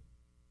looks at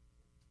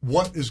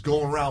what is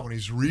going around, when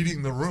he's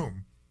reading the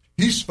room,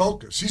 he's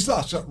focused. He's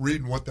not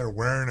reading what they're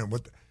wearing and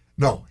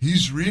no,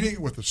 he's reading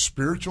it with the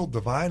spiritual,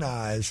 divine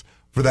eyes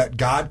for that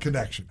God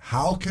connection.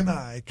 How can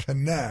I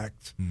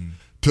connect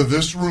to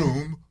this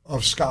room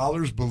of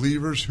scholars,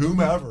 believers,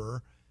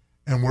 whomever,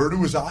 and where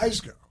do his eyes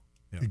go?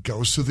 Yeah. It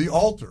goes to the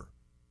altar.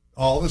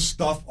 All the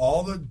stuff,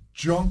 all the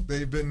junk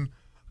they've been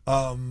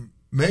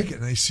make it,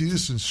 and they see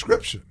this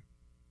inscription,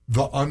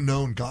 the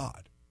unknown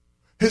God.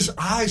 His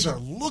eyes are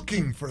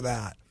looking for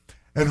that.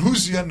 And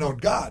who's the unknown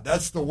God?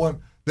 That's the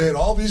one. They had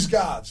all these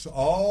gods,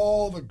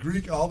 all the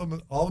Greek, all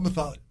the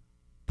mythology.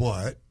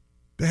 But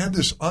they had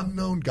this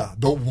unknown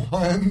God, the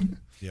one,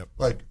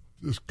 like,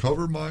 just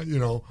cover my,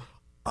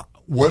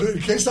 what in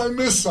case I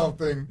miss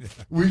something,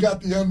 we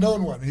got the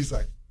unknown one. He's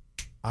like,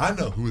 I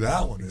know who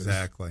that one is.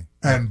 Exactly.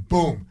 And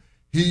boom,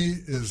 he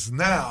is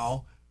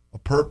now a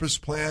purpose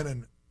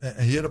plan, and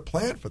he had a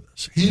plan for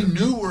this. He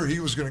knew where he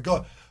was going to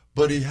go,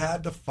 but he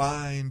had to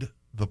find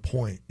the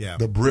point,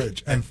 the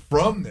bridge. And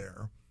from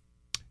there,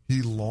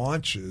 he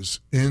launches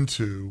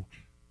into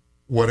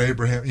what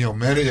Abraham,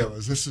 many of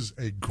us, this is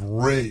a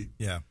great,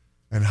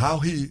 and how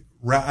he,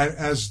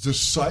 as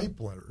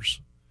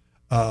disciplers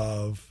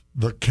of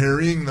the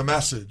carrying the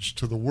message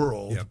to the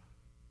world,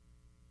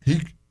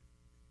 he,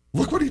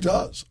 look what he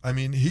does. I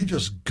mean, he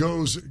just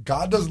goes,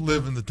 God doesn't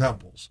live in the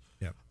temples.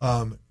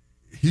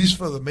 He's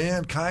for the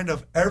mankind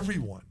of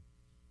everyone.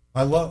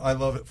 I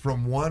love it.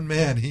 From one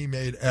man, he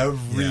made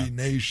every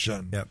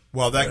nation.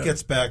 Well, that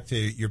gets back to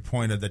your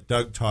point that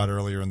Doug taught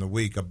earlier in the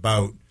week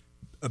about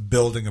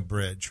building a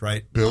bridge,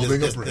 right?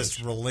 Building a bridge. This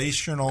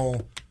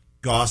relational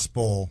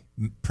gospel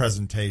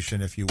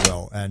presentation, if you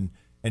will, and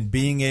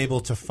being able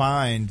to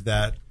find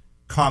that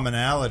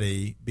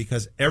commonality,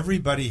 because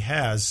everybody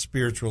has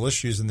spiritual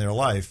issues in their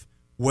life,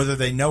 whether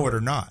they know it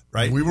or not,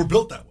 right? We were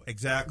built that way.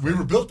 Exactly. We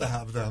were built to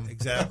have them.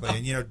 Exactly.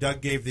 And,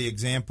 Doug gave the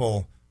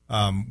example,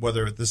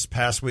 whether this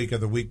past week or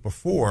the week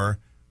before,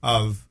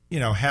 of,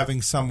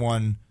 having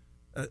someone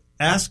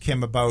ask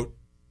him about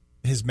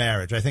his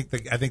marriage. I think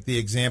the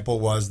example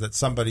was that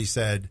somebody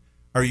said,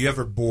 "Are you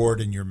ever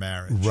bored in your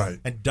marriage?" Right.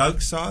 And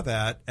Doug saw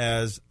that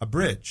as a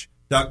bridge.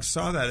 Doug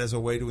saw that as a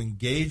way to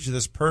engage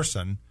this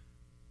person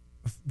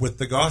with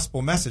the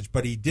gospel message,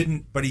 but he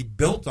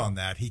built on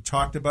that. He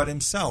talked about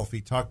himself.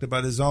 He talked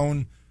about his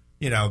own,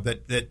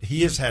 that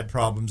he has had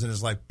problems in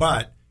his life,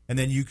 and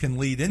then you can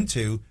lead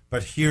into,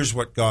 but here's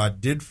what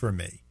God did for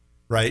me,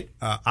 right?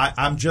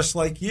 I'm just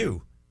like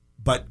you,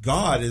 but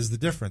God is the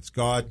difference.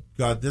 God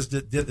did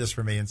this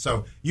for me. And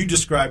so you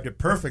described it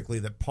perfectly,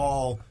 that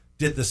Paul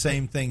did the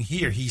same thing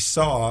here. He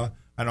saw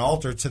an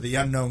altar to the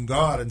unknown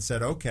God and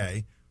said,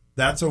 okay,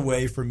 that's a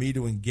way for me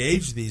to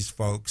engage these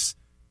folks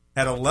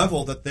at a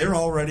level that they're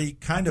already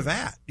kind of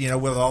at,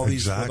 with all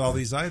these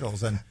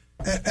idols. And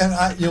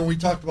I, we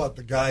talked about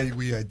the guy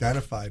we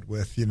identified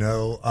with.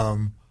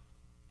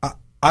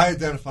 I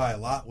identify a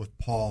lot with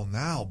Paul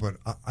now, but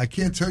I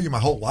can't tell you my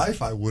whole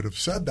life I would have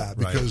said that,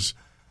 because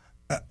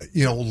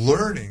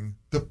learning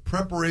the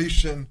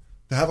preparation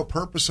to have a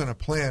purpose and a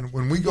plan.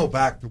 When we go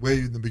back the way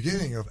in the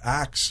beginning of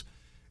Acts,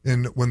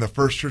 when the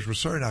first church was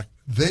starting,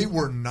 they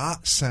were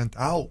not sent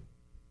out.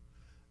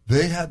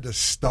 They had to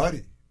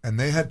study and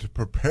they had to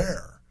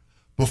prepare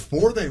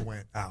before they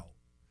went out.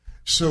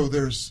 So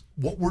there's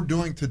what we're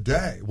doing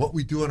today, what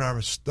we do in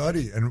our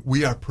study, and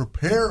we are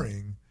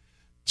preparing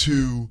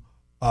to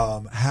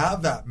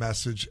have that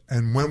message.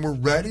 And when we're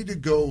ready to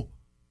go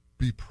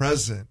be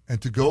present and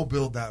to go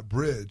build that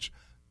bridge,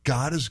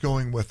 God is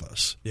going with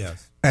us.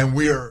 Yes. And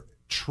we are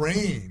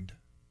trained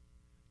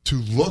to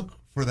look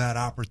for that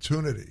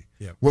opportunity.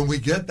 Yep. When we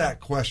get that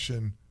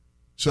question,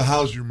 so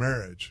how's your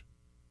marriage?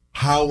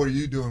 How are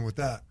you doing with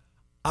that?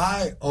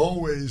 I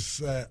always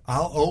say,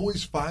 I'll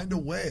always find a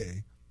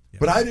way. Yep.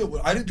 But I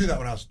didn't do that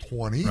when I was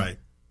 20,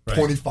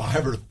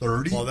 25 or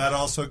 30. Well, that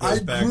also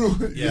goes back.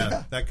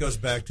 That goes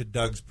back to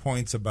Doug's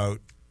points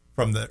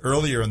from the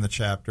earlier in the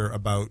chapter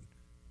about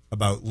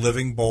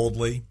living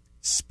boldly,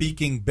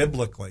 speaking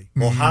biblically.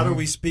 Well, how do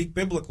we speak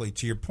biblically?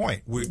 To your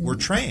point, we're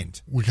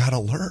trained. We got to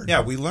learn.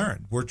 Yeah, we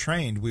learn. We're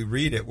trained. We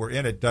read it. We're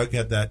in it. Doug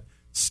had that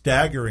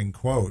staggering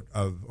quote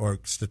or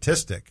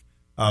statistic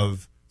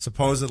of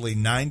supposedly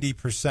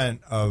 90%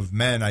 of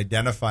men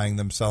identifying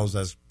themselves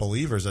as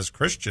believers, as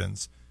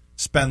Christians,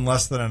 spend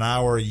less than an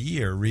hour a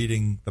year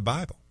reading the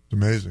Bible. It's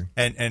amazing.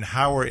 And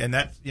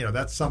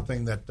that's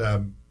something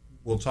that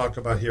we'll talk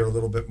about here a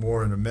little bit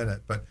more in a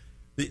minute. But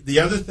the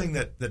other thing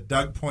that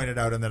Doug pointed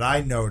out and that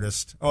I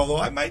noticed, although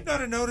I might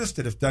not have noticed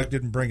it if Doug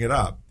didn't bring it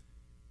up,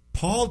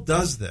 Paul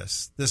does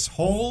this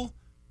whole,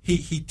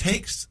 he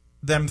takes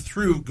them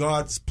through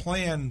God's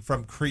plan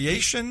from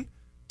creation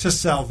to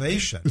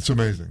salvation. It's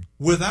amazing.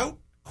 Without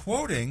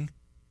quoting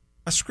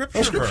a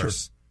scripture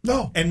verse.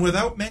 No. And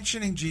without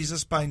mentioning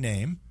Jesus by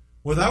name,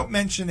 without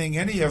mentioning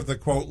any of the,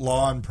 quote,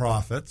 law and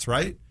prophets,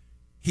 right?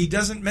 He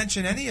doesn't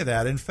mention any of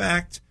that. In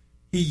fact,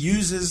 he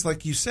uses,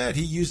 like you said,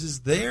 he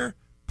uses their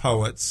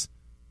poets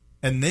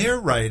and their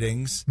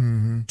writings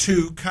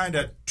to kind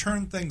of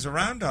turn things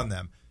around on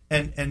them.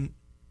 And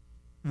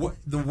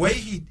the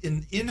way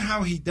in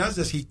how he does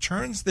this, he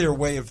turns their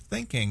way of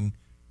thinking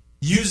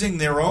using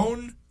their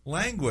own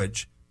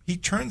language. He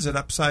turns it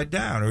upside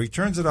down, or he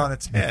turns it on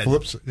its head. He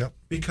flips it, yep.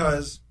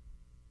 Because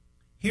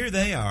here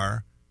they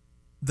are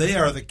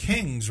the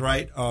kings,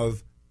 right,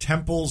 of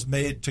temples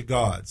made to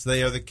gods.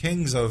 They are the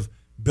kings of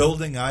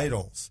building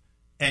idols.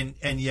 And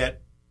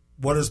yet,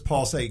 what does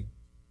Paul say?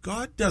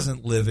 God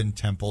doesn't live in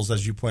temples,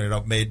 as you pointed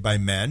out, made by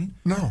men.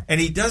 No. And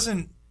he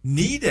doesn't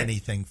need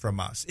anything from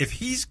us. If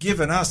he's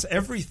given us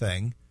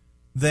everything,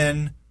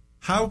 then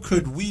how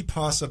could we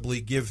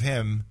possibly give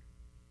him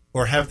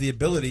or have the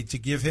ability to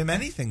give him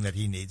anything that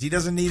he needs? He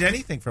doesn't need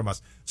anything from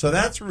us. So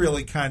that's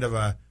really kind of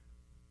a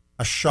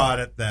shot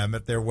at them,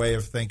 at their way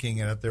of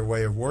thinking and at their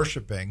way of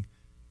worshiping.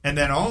 And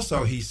then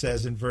also he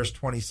says in verse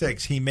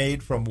 26, he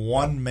made from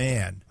one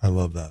man, I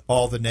love that,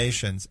 all the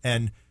nations.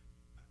 And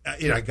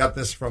I got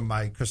this from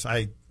because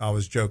I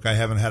always joke, I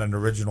haven't had an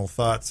original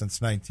thought since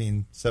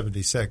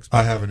 1976.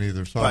 I haven't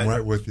either, so I'm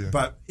right with you.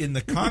 But in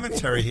the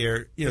commentary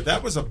here,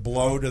 that was a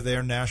blow to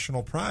their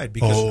national pride,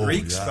 because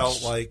Greeks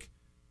felt like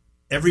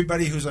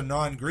everybody who's a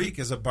non-Greek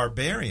is a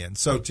barbarian.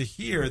 So to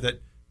hear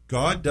that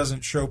God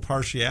doesn't show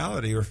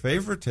partiality or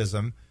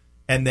favoritism,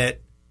 and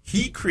that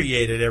he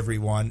created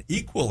everyone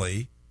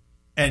equally,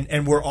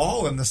 and we're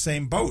all in the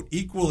same boat,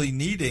 equally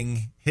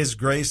needing his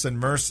grace and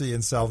mercy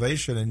and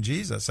salvation in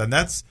Jesus. And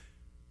that's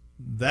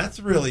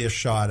really a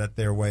shot at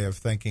their way of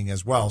thinking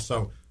as well.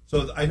 So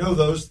I know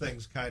those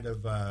things kind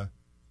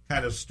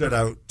of stood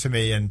out to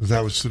me. And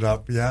that was stood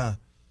up, yeah.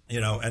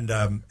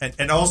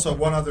 And also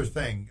one other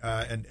thing,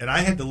 and I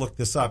had to look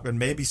this up, and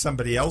maybe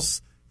somebody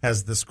else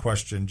has this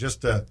question,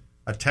 just a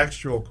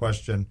textual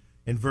question.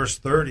 In verse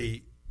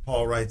 30,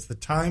 Paul writes, "The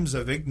times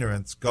of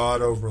ignorance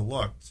God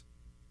overlooked,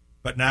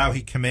 but now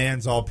he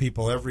commands all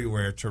people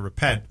everywhere to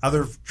repent."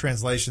 Other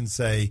translations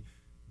say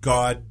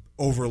God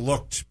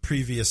overlooked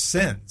previous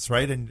sins,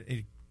 right? And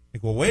you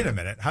think, well, wait a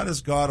minute. How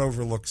does God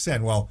overlook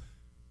sin? Well,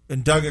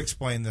 and Doug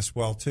explained this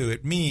well, too.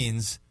 It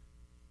means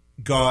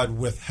God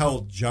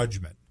withheld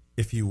judgment,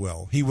 if you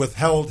will. He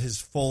withheld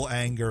his full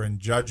anger and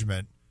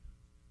judgment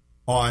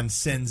on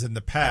sins in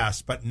the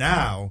past. But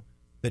now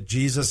that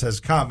Jesus has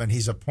come and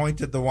he's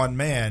appointed the one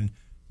man,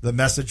 the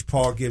message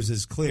Paul gives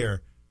is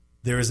clear.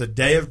 There is a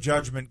day of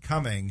judgment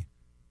coming,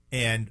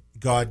 and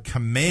God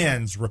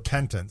commands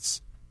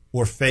repentance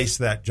or face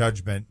that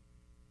judgment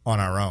on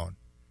our own.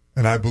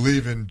 And I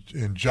believe in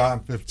John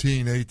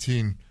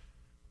 15:18,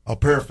 I'll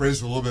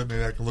paraphrase it a little bit,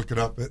 maybe I can look it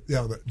up.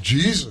 That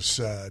Jesus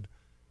said,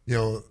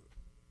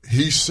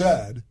 he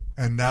said,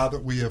 and now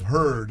that we have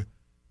heard,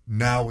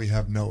 now we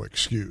have no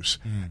excuse.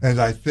 And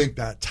I think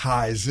that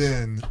ties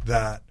in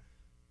that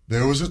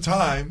there was a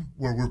time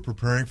where we're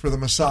preparing for the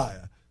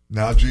Messiah.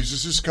 Now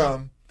Jesus has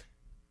come,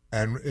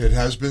 and it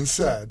has been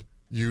said,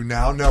 you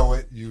now know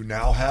it, you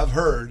now have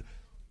heard.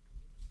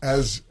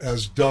 As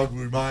Doug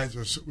reminds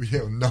us,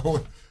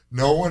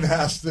 no one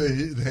has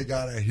to, they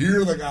got to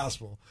hear the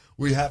gospel.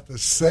 We have to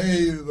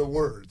say the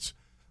words.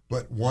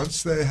 But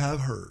once they have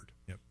heard,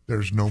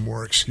 there's no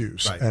more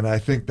excuse. Right. And I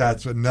think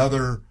that's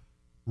another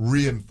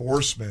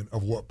reinforcement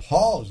of what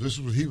Paul is. This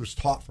is what he was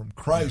taught from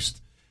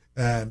Christ.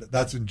 And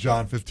that's in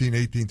John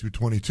 15:18 through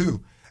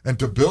 22. And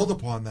to build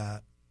upon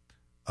that,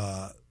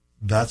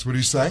 that's what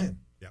he's saying.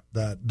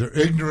 That their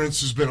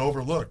ignorance has been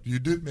overlooked. You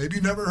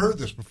maybe never heard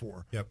this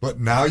before, but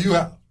now you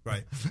have.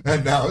 Right.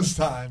 And now it's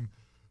time.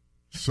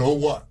 So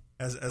what?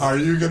 Are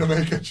you going to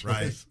make a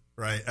choice?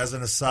 Right. As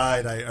an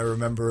aside, I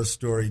remember a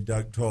story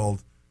Doug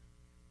told,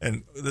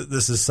 and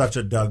this is such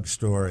a Doug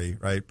story,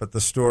 right? But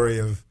the story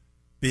of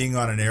being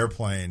on an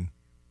airplane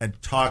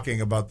and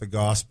talking about the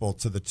gospel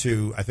to the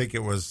two, I think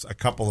it was a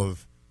couple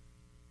of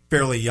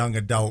fairly young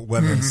adult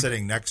women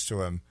sitting next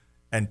to him,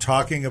 and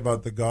talking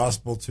about the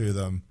gospel to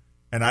them.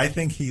 And I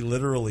think he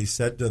literally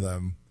said to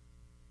them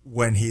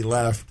when he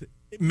left,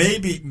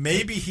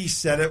 maybe he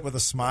said it with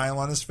a smile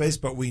on his face,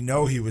 but we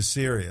know he was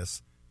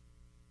serious.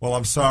 Well,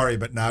 I'm sorry,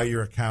 but now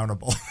you're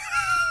accountable.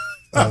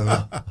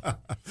 And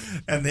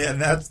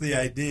that's the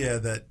idea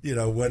that,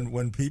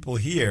 when people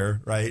hear,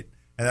 right,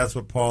 and that's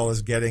what Paul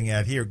is getting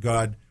at here,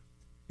 God,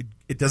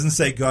 it doesn't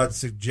say God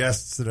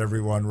suggests that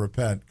everyone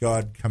repent.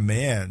 God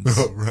commands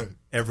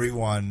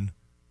everyone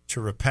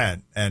to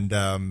repent.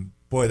 And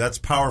boy, that's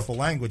powerful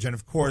language. And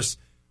of course,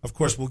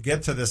 we'll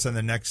get to this in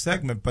the next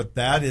segment, but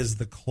that is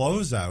the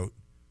closeout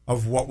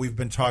of what we've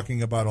been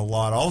talking about a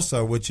lot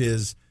also, which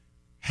is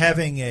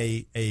having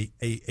a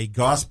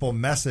gospel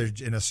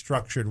message in a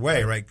structured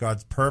way, right?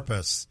 God's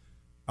purpose,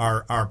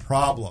 our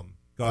problem,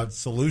 God's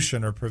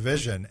solution or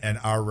provision, and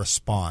our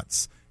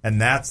response.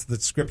 And that's the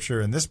scripture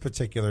in this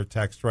particular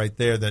text right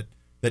there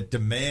that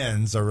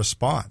demands a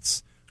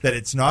response. That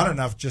it's not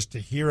enough just to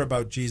hear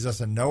about Jesus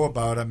and know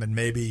about him and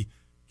maybe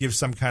give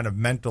some kind of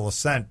mental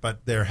assent,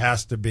 but there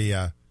has to be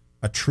a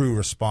true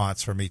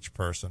response from each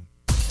person.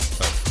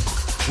 So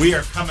we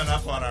are coming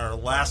up on our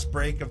last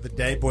break of the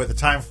day. Boy, the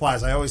time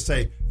flies. I always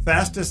say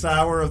fastest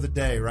hour of the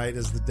day, right,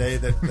 is the day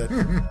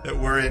that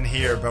we're in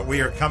here. But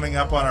we are coming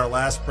up on our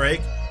last break.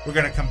 We're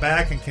going to come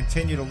back and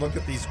continue to look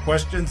at these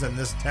questions and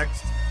this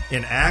text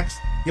in Acts.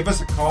 Give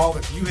us a call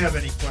if you have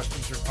any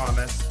questions or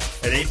comments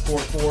at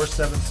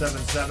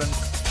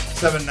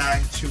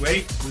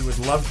 844-777-7928. We would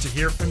love to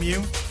hear from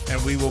you,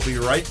 and we will be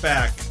right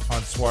back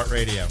on SWAT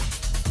Radio.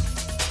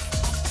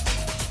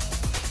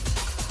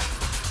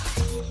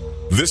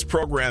 This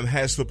program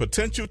has the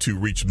potential to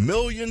reach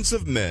millions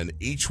of men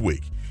each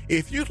week.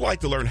 If you'd like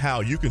to learn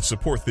how you can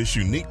support this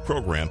unique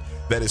program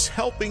that is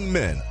helping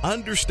men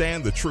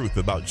understand the truth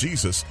about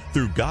Jesus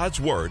through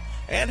God's Word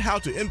and how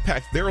to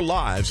impact their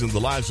lives and the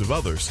lives of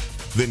others,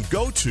 then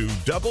go to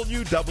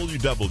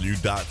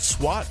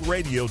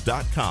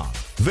www.swatradio.com.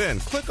 Then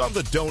click on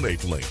the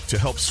donate link to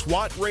help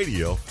SWAT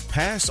Radio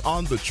pass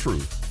on the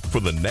truth for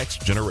the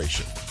next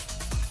generation.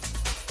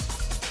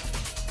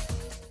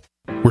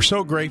 We're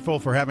so grateful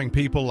for having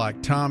people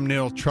like Tom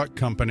Neal Truck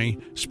Company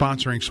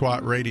sponsoring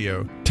SWAT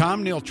Radio.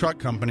 Tom Neal Truck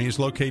Company is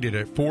located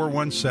at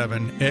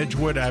 417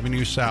 Edgewood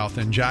Avenue South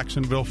in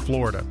Jacksonville,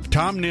 Florida.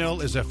 Tom Neal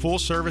is a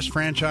full-service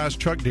franchise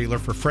truck dealer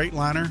for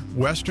Freightliner,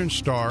 Western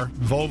Star,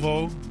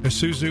 Volvo,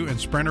 Isuzu, and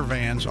Sprinter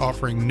vans,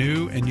 offering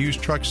new and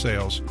used truck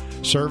sales,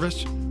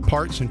 service,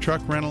 parts, and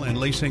truck rental and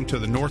leasing to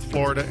the North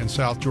Florida and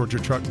South Georgia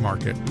truck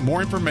market.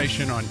 More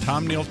information on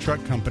Tom Neal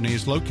Truck Company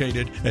is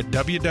located at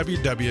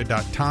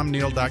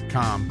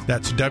www.tomneal.com.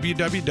 That's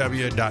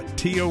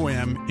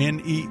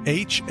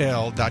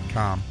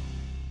www.tomnehl.com.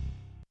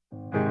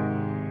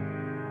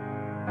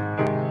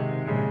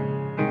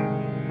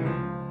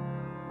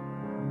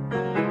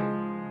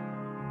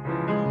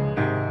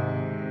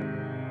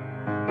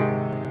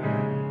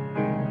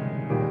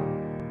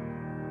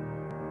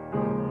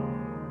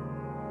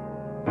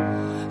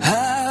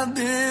 I've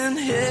been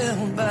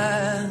held by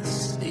a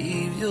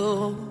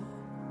Savior.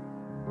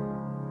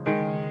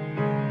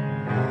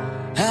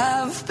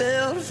 I've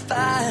felt a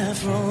fire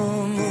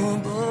from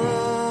above.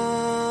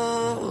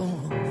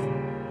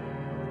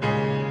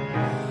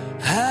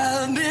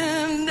 I've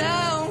been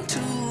down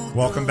to.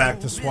 Welcome back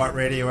to SWAT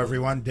Radio,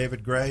 everyone.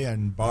 David Gray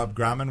and Bob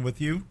Grauman with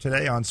you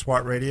today on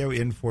SWAT Radio,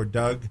 in for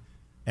Doug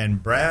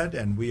and Brad,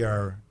 and we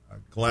are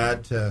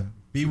glad to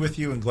be with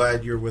you and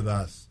glad you're with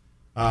us.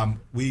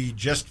 We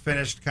just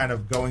finished kind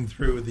of going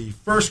through the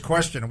first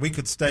question, and we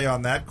could stay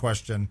on that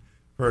question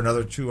for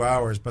another 2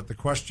 hours, but the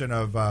question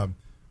of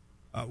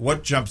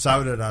what jumps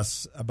out at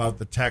us about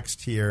the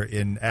text here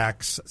in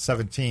Acts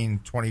 17,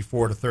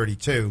 24 to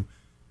 32,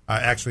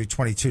 actually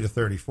 22 to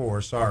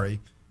 34, sorry.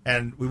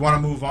 And we want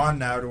to move on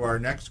now to our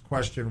next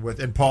question with,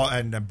 and Paul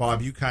and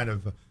Bob, you kind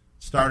of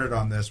started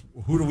on this.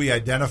 Who do we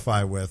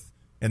identify with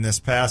in this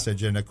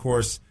passage? And, of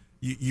course,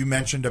 you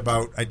mentioned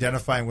about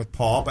identifying with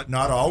Paul, but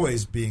not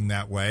always being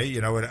that way.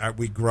 You know,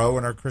 we grow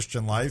in our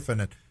Christian life,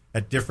 and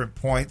at different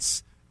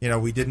points, you know,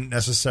 we didn't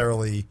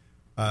necessarily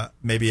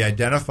maybe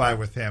identify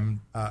with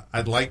him.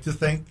 I'd like to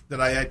think that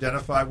I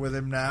identify with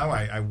him now.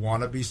 I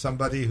want to be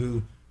somebody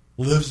who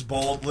lives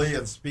boldly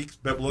and speaks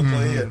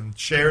biblically and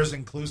shares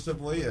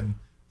inclusively and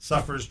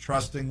suffers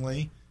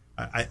trustingly.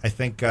 I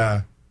think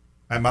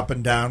I'm up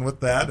and down with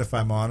that, if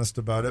I'm honest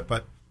about it.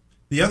 But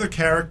the other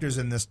characters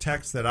in this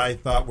text that I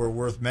thought were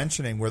worth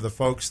mentioning were the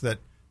folks that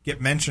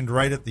get mentioned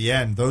right at the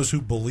end, those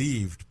who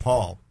believed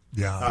Paul.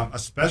 Yeah.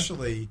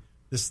 Especially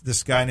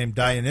this guy named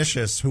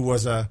Dionysius, who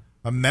was a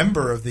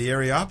member of the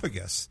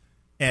Areopagus.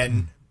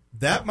 And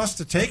that must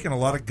have taken a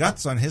lot of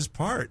guts on his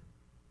part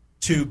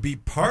to be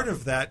part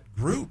of that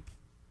group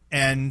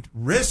and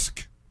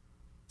risk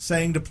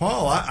saying to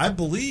Paul, I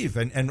believe,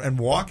 and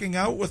walking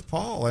out with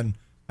Paul and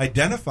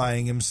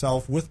identifying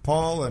himself with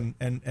Paul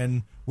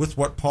and with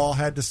what Paul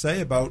had to say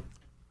about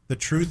the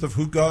truth of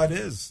who God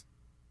is.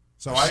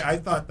 So I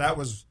thought that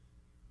was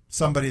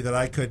somebody that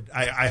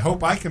I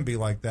hope I can be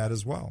like that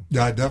as well.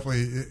 Yeah, I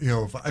definitely, you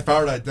know, if I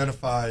were to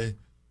identify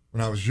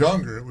when I was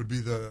younger, it would be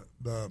the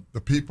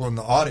people in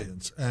the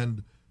audience.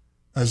 And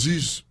as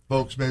these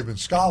folks may have been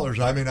scholars,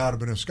 I may not have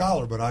been a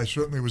scholar, but I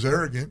certainly was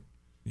arrogant,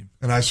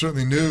 and I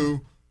certainly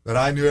knew that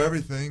I knew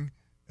everything,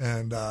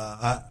 and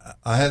I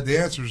had the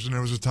answers. And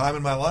there was a time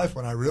in my life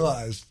when I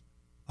realized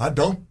I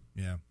don't.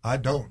 Yeah, I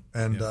don't.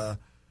 And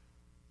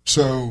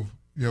so,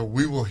 you know,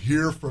 we will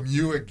hear from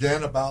you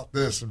again about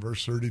this in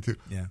verse 32.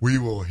 Yeah. We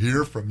will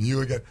hear from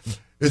you again.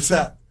 It's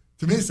that,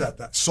 to me, it's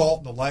that salt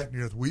and the light in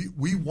the earth.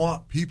 We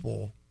want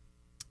people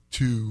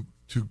to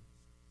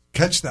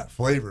catch that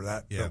flavor.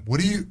 That what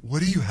do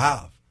you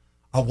have?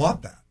 I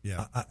want that.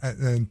 Yeah,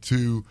 and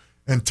to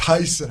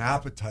entice an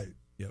appetite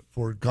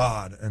for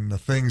God and the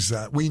things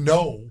that we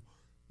know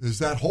is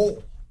that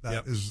hole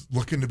that is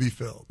looking to be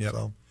filled. Yep.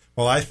 So.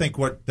 Well, I think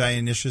what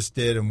Dionysius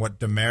did and what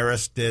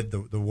Damaris did,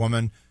 the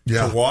woman,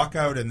 to walk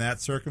out in that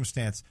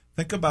circumstance.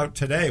 Think about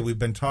today. We've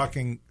been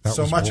talking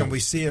so much, and we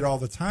see it all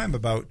the time,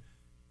 about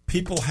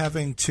people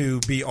having to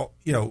be,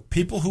 you know,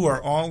 people who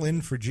are all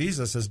in for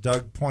Jesus, as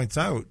Doug points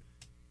out.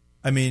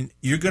 I mean,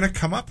 you're going to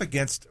come up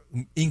against,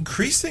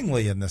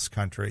 increasingly in this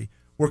country,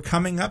 we're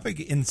coming up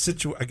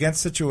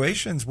against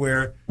situations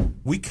where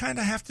we kind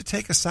of have to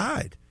take a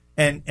side.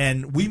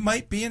 And we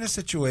might be in a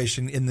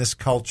situation in this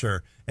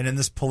culture and in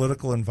this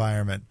political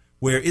environment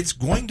where it's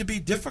going to be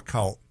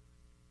difficult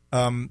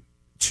to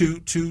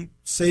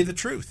say the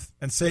truth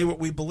and say what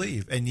we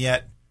believe, and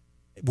yet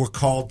we're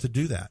called to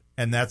do that.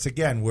 And that's,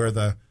 again, where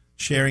the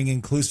sharing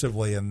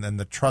inclusively and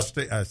the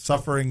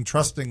suffering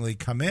trustingly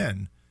come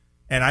in.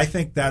 And I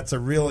think that's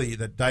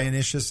that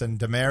Dionysius and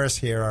Damaris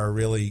here are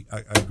really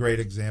a great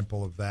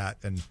example of that.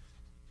 And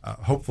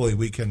hopefully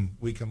we can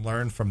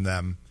learn from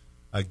them.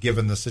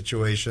 given the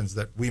situations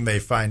that we may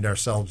find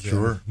ourselves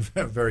Sure.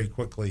 in very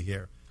quickly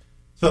here.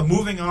 So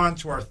moving on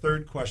to our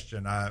third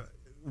question,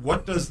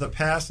 what does the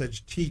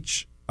passage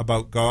teach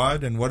about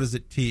God, and what does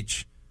it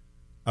teach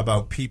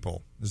about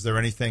people? Is there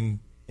anything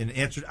in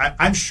answer?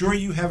 I'm sure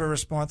you have a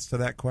response to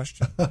that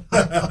question.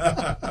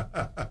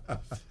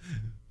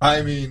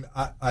 I mean,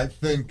 I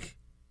think,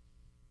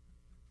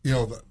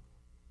 the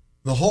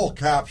whole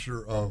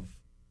capture of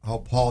how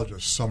Paul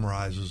just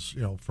summarizes,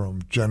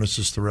 from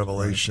Genesis to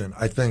Revelation,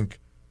 I think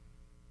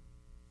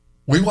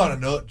we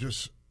want to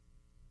just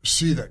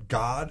see that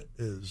God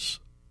is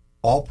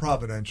all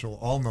providential,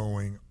 all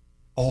knowing,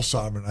 all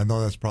sovereign. I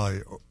know that's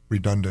probably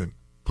redundant,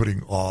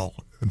 putting all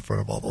in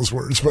front of all those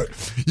words, but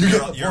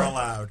you're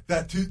allowed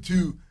that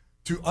to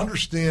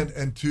understand,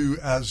 and to,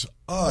 as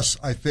us,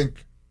 I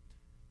think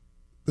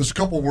there's a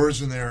couple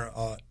words in there.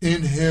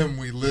 In Him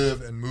we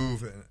live and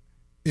move.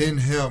 In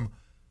Him,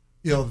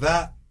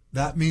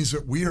 that means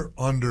that we are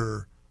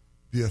under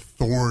the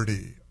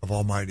authority of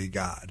Almighty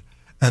God,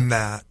 and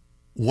that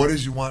what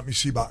is you want me to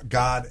see about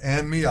God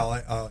and me?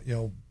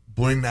 I'll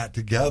bring that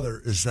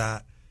together. Is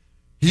that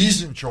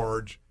He's in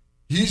charge,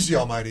 He's the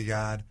Almighty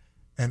God,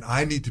 and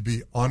I need to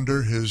be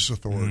under His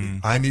authority.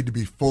 I need to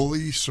be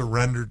fully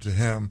surrendered to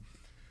Him.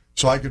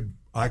 So I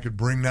could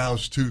bring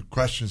those two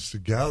questions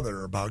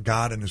together about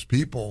God and His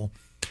people,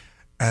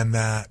 and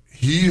that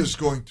He is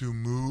going to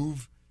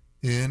move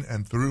in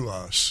and through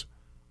us.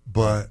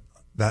 But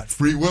that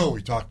free will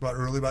we talked about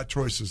earlier about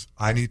choices,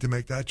 I need to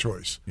make that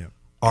choice. Yeah.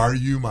 Are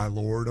you my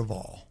Lord of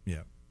all?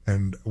 Yeah.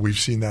 And we've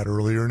seen that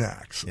earlier in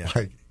Acts. Yeah.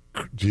 Like,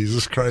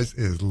 Jesus Christ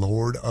is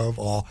Lord of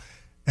all.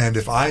 And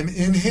if I'm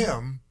in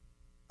Him,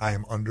 I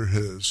am under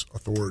His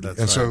authority.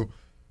 So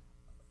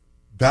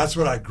that's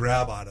what I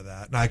grab out of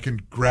that. And I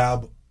can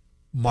grab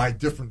my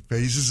different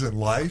phases in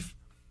life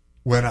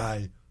when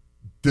I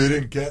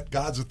didn't get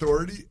God's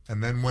authority,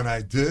 and then when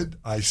I did,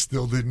 I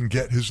still didn't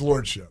get His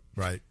lordship.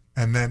 Right.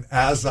 And then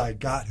as I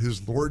got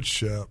His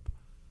lordship,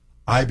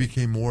 I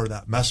became more of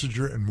that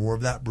messenger and more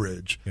of that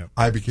bridge. Yep.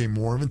 I became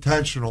more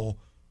intentional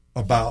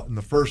about, in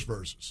the first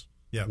verses,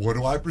 Yep. what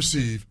do I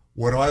perceive?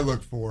 What do I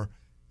look for?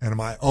 And am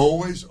I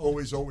always,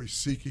 always, always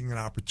seeking an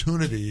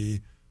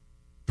opportunity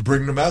to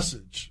bring the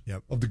message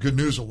Yep. of the good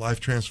news of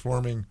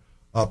life-transforming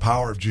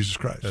power of Jesus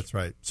Christ? That's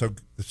right.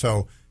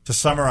 So to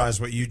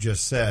summarize what you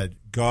just said,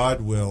 God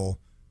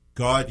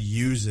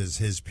uses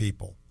His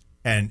people.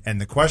 And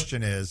the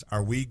question is,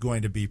 are we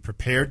going to be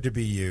prepared to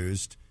be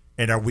used,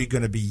 and are we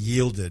going to be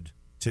yielded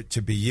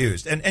to be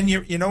used? And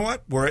you know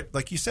what? We're at,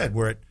 like you said,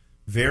 we're at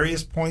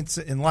various points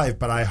in life,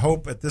 but I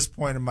hope at this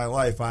point in my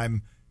life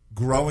I'm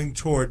growing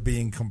toward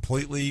being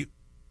completely,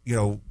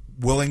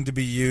 willing to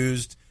be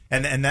used.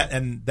 And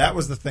that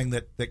was the thing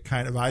that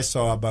kind of I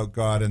saw about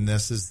God in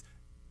this, is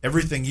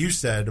everything you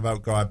said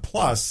about God,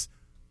 plus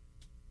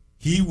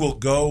He will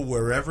go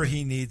wherever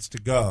He needs to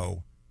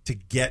go to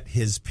get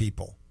His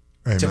people.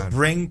 Amen. To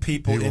bring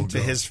people into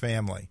go. His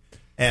family.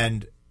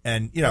 And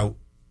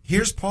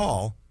here's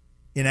Paul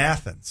in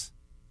Athens.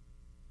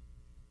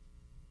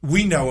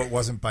 We know it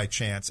wasn't by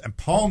chance, and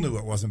Paul knew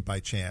it wasn't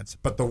by chance,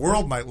 but the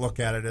world might look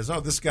at it as,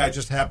 oh, this guy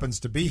just happens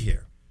to be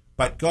here.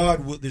 But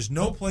God, there's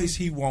no place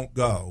He won't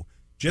go.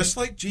 Just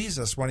like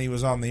Jesus when He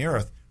was on the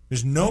earth,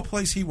 there's no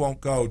place He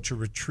won't go to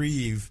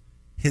retrieve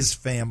His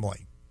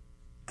family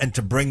and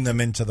to bring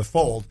them into the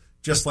fold,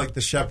 just like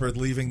the shepherd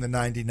leaving the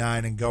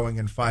 99 and going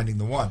and finding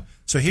the one.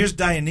 So here's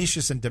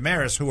Dionysius and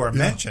Damaris, who are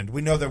mentioned.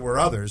 We know there were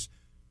others,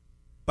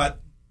 but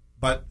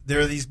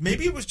there are these,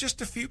 maybe it was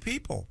just a few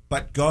people,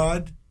 but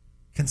God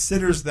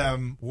considers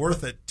them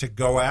worth it to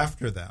go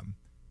after them,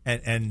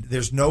 and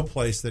there's no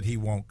place that He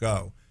won't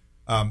go.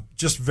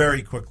 Just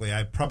very quickly,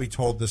 I've probably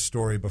told this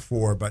story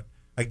before, but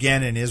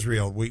again in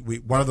Israel, we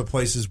one of the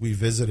places we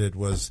visited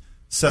was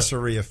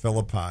Caesarea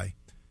Philippi.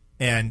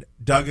 And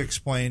Doug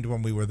explained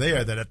when we were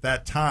there that at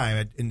that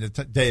time, in the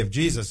day of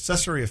Jesus,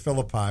 Caesarea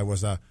Philippi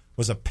was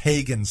a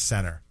pagan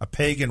center, a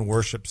pagan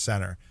worship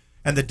center.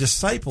 And the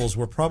disciples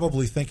were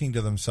probably thinking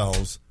to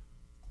themselves,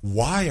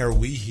 why are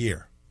we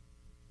here?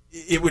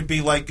 It would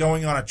be like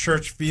going on a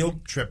church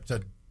field trip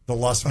to the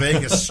Las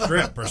Vegas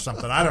Strip or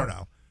something. I don't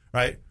know,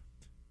 right?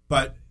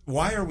 But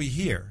why are we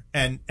here?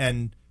 And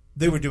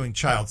they were doing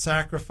child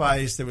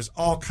sacrifice. There was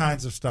all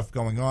kinds of stuff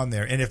going on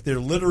there. And if there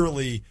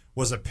literally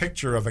was a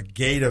picture of a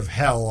gate of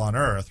hell on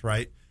earth,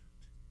 right?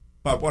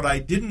 But what I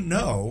didn't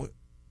know,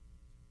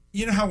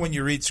 you know how when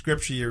you read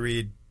Scripture, you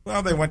read,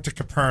 well, they went to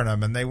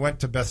Capernaum, and they went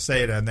to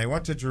Bethsaida, and they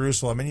went to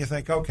Jerusalem, and you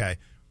think, okay.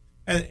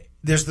 And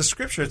there's the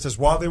Scripture. It says,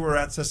 while they were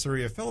at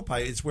Caesarea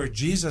Philippi, it's where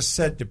Jesus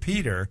said to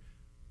Peter,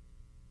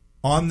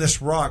 on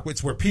this rock,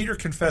 it's where Peter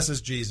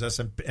confesses Jesus,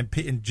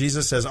 and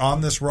Jesus says,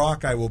 on this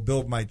rock I will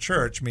build my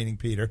church, meaning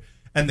Peter,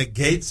 and the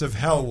gates of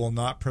hell will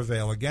not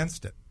prevail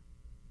against it.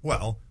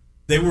 Well,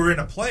 they were in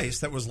a place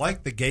that was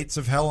like the gates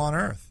of hell on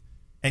earth.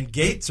 And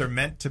gates are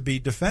meant to be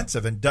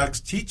defensive. And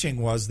Doug's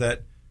teaching was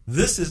that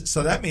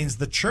so that means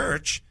the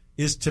church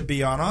is to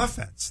be on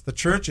offense. The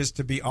church is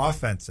to be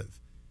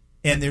offensive.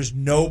 And there's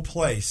no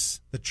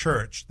place, the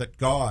church, that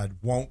God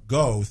won't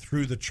go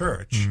through the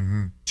church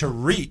to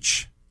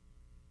reach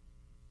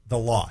the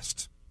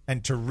lost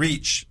and to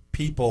reach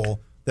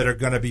people that are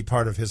going to be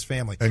part of his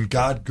family. And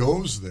God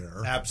goes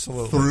there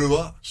absolutely through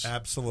us.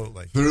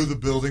 Absolutely. Through the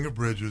building of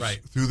bridges, right.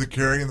 Through the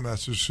carrying of the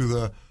message,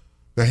 through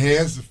the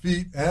hands, the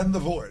feet, and the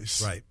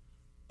voice right.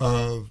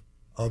 of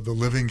the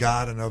living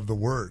God and of the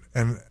Word.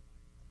 And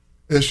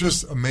it's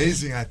just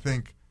amazing, I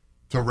think,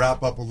 to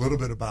wrap up a little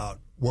bit about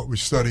what we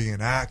study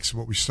in Acts,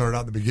 what we started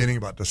out in the beginning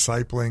about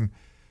discipling.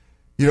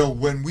 You know,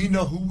 when we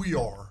know who we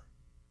are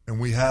and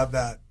we have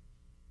that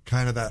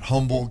kind of that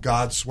humble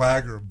God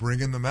swagger of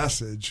bringing the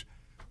message,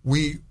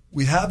 we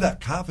have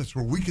that confidence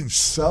where we can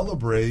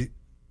celebrate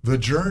the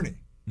journey.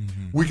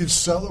 Mm-hmm. We can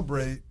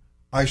celebrate,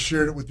 I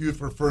shared it with you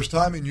for the first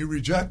time and you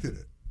rejected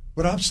it.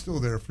 But I'm still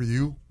there for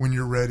you when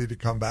you're ready to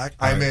come back.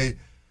 Right. I may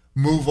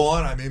move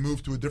on. I may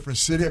move to a different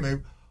city.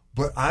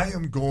 But I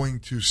am going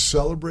to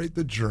celebrate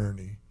the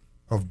journey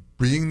of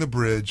being the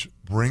bridge,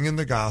 bringing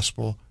the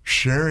gospel,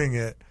 sharing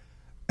it.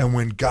 And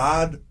when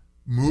God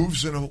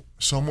moves in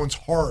someone's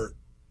heart,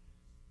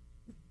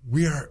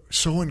 we are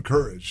so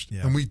encouraged.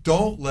 Yeah. And we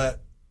don't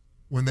let,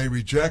 when they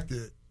reject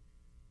it,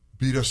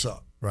 beat us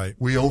up. Right.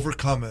 We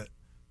overcome it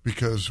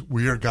because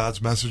we are God's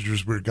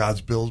messengers. We're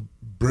God's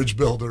bridge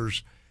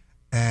builders.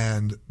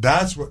 And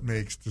that's what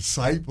makes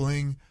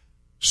discipling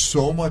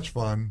so much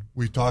fun.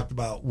 We talked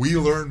about we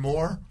learn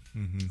more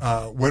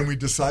when we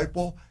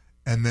disciple,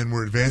 and then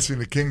we're advancing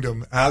the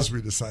kingdom as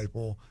we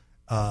disciple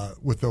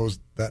with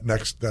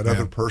that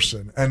other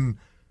person. And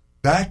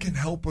that can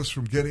help us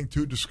from getting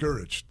too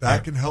discouraged.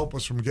 That can help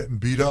us from getting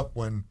beat up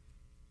when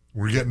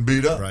we're getting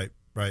beat up. Right,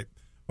 right.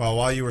 Well,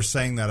 while you were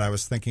saying that, I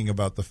was thinking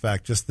about the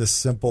fact, just this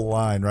simple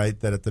line, right,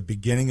 that at the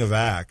beginning of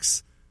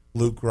Acts,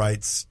 Luke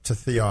writes to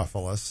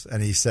Theophilus,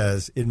 and he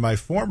says, in my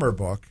former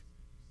book,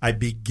 I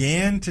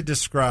began to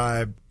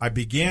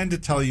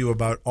tell you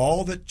about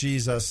all that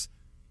Jesus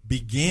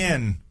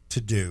began to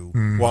do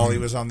while he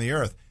was on the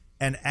earth.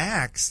 And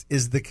Acts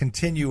is the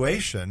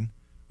continuation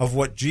of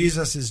what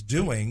Jesus is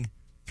doing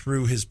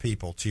through his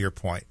people, to your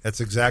point.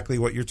 That's exactly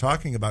what you're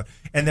talking about.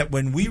 And that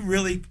when we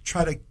really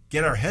try to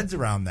get our heads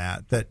around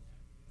that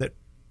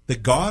the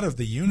God of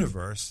the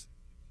universe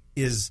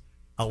is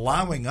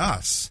allowing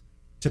us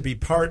to be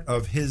part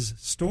of his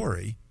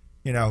story,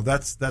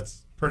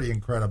 that's pretty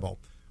incredible.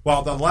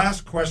 Well, the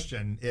last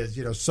question is,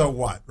 so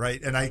what,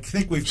 right? And I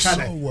think we've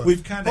kind of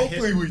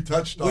hopefully we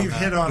touched on we've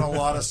hit on a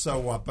lot of so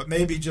what, but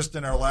maybe just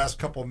in our last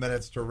couple of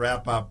minutes to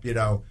wrap up,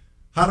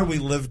 how do we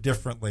live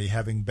differently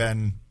having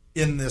been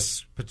in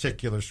this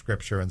particular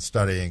scripture and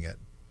studying it?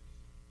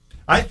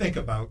 I think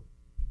about,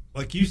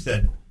 like you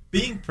said,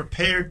 being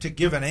prepared to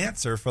give an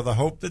answer for the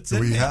hope that's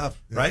in me,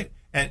 right?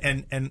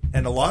 And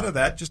a lot of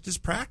that just is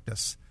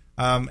practice.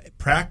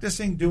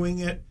 Practicing doing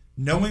it,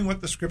 knowing what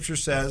the scripture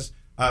says.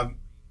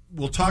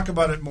 We'll talk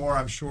about it more,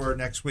 I'm sure,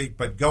 next week,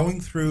 but going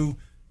through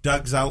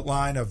Doug's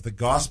outline of the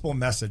gospel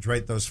message,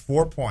 right, those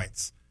 4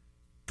 points.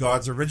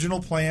 God's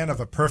original plan of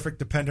a perfect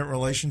dependent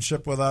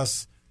relationship with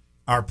us,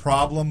 our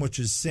problem, which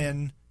is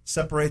sin,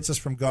 separates us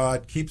from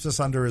God, keeps us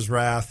under his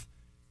wrath,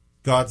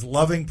 God's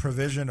loving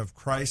provision of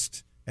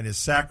Christ and his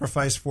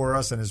sacrifice for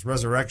us and his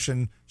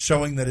resurrection,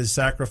 showing that his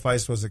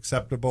sacrifice was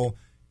acceptable,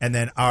 and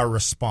then our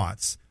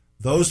response.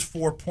 Those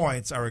 4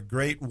 points are a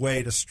great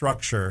way to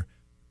structure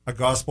a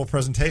gospel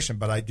presentation,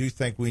 but I do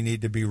think we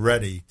need to be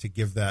ready to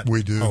give that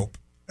we do. Hope.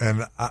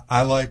 And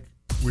I like,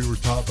 we were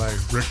taught by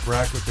Rick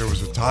Brackett, there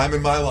was a time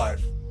in my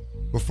life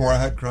before I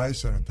had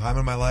Christ and a time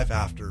in my life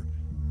after.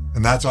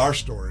 And that's our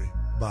story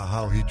about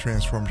how he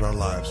transformed our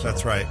lives. So.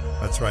 That's right.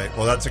 That's right.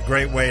 Well, that's a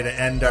great way to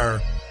end our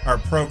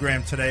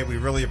program today. We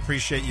really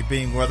appreciate you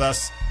being with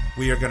us.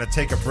 We are going to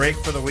take a break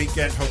for the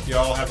weekend. Hope you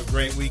all have a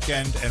great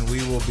weekend, and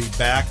we will be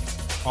back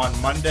on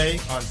Monday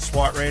on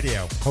SWAT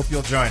Radio. Hope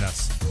you'll join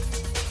us.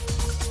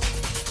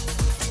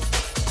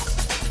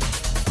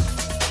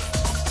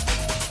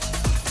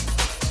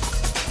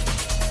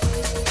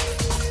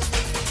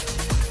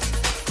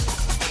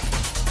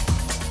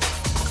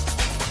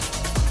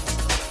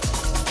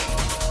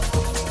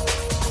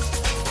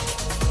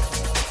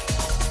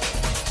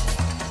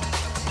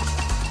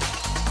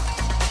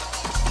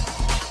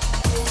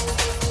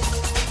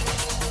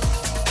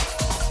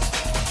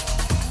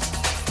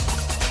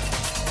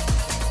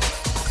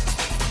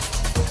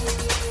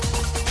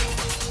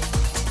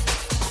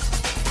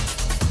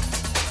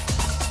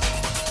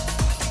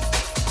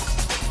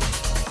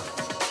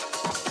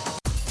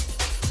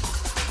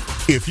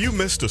 If you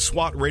missed a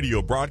SWAT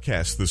radio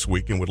broadcast this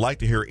week and would like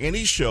to hear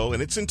any show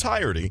in its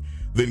entirety,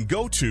 then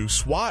go to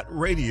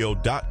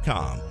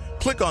SWATradio.com.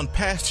 Click on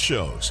past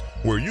shows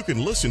where you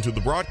can listen to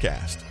the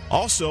broadcast.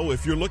 Also,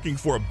 if you're looking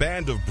for a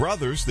band of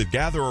brothers that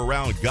gather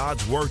around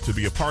God's Word to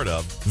be a part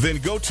of, then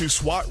go to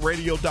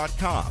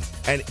SWATradio.com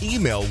and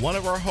email one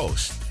of our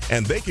hosts,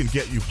 and they can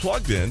get you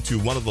plugged in to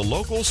one of the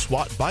local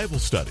SWAT Bible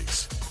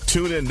studies.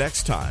 Tune in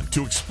next time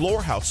to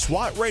explore how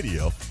SWAT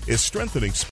Radio is strengthening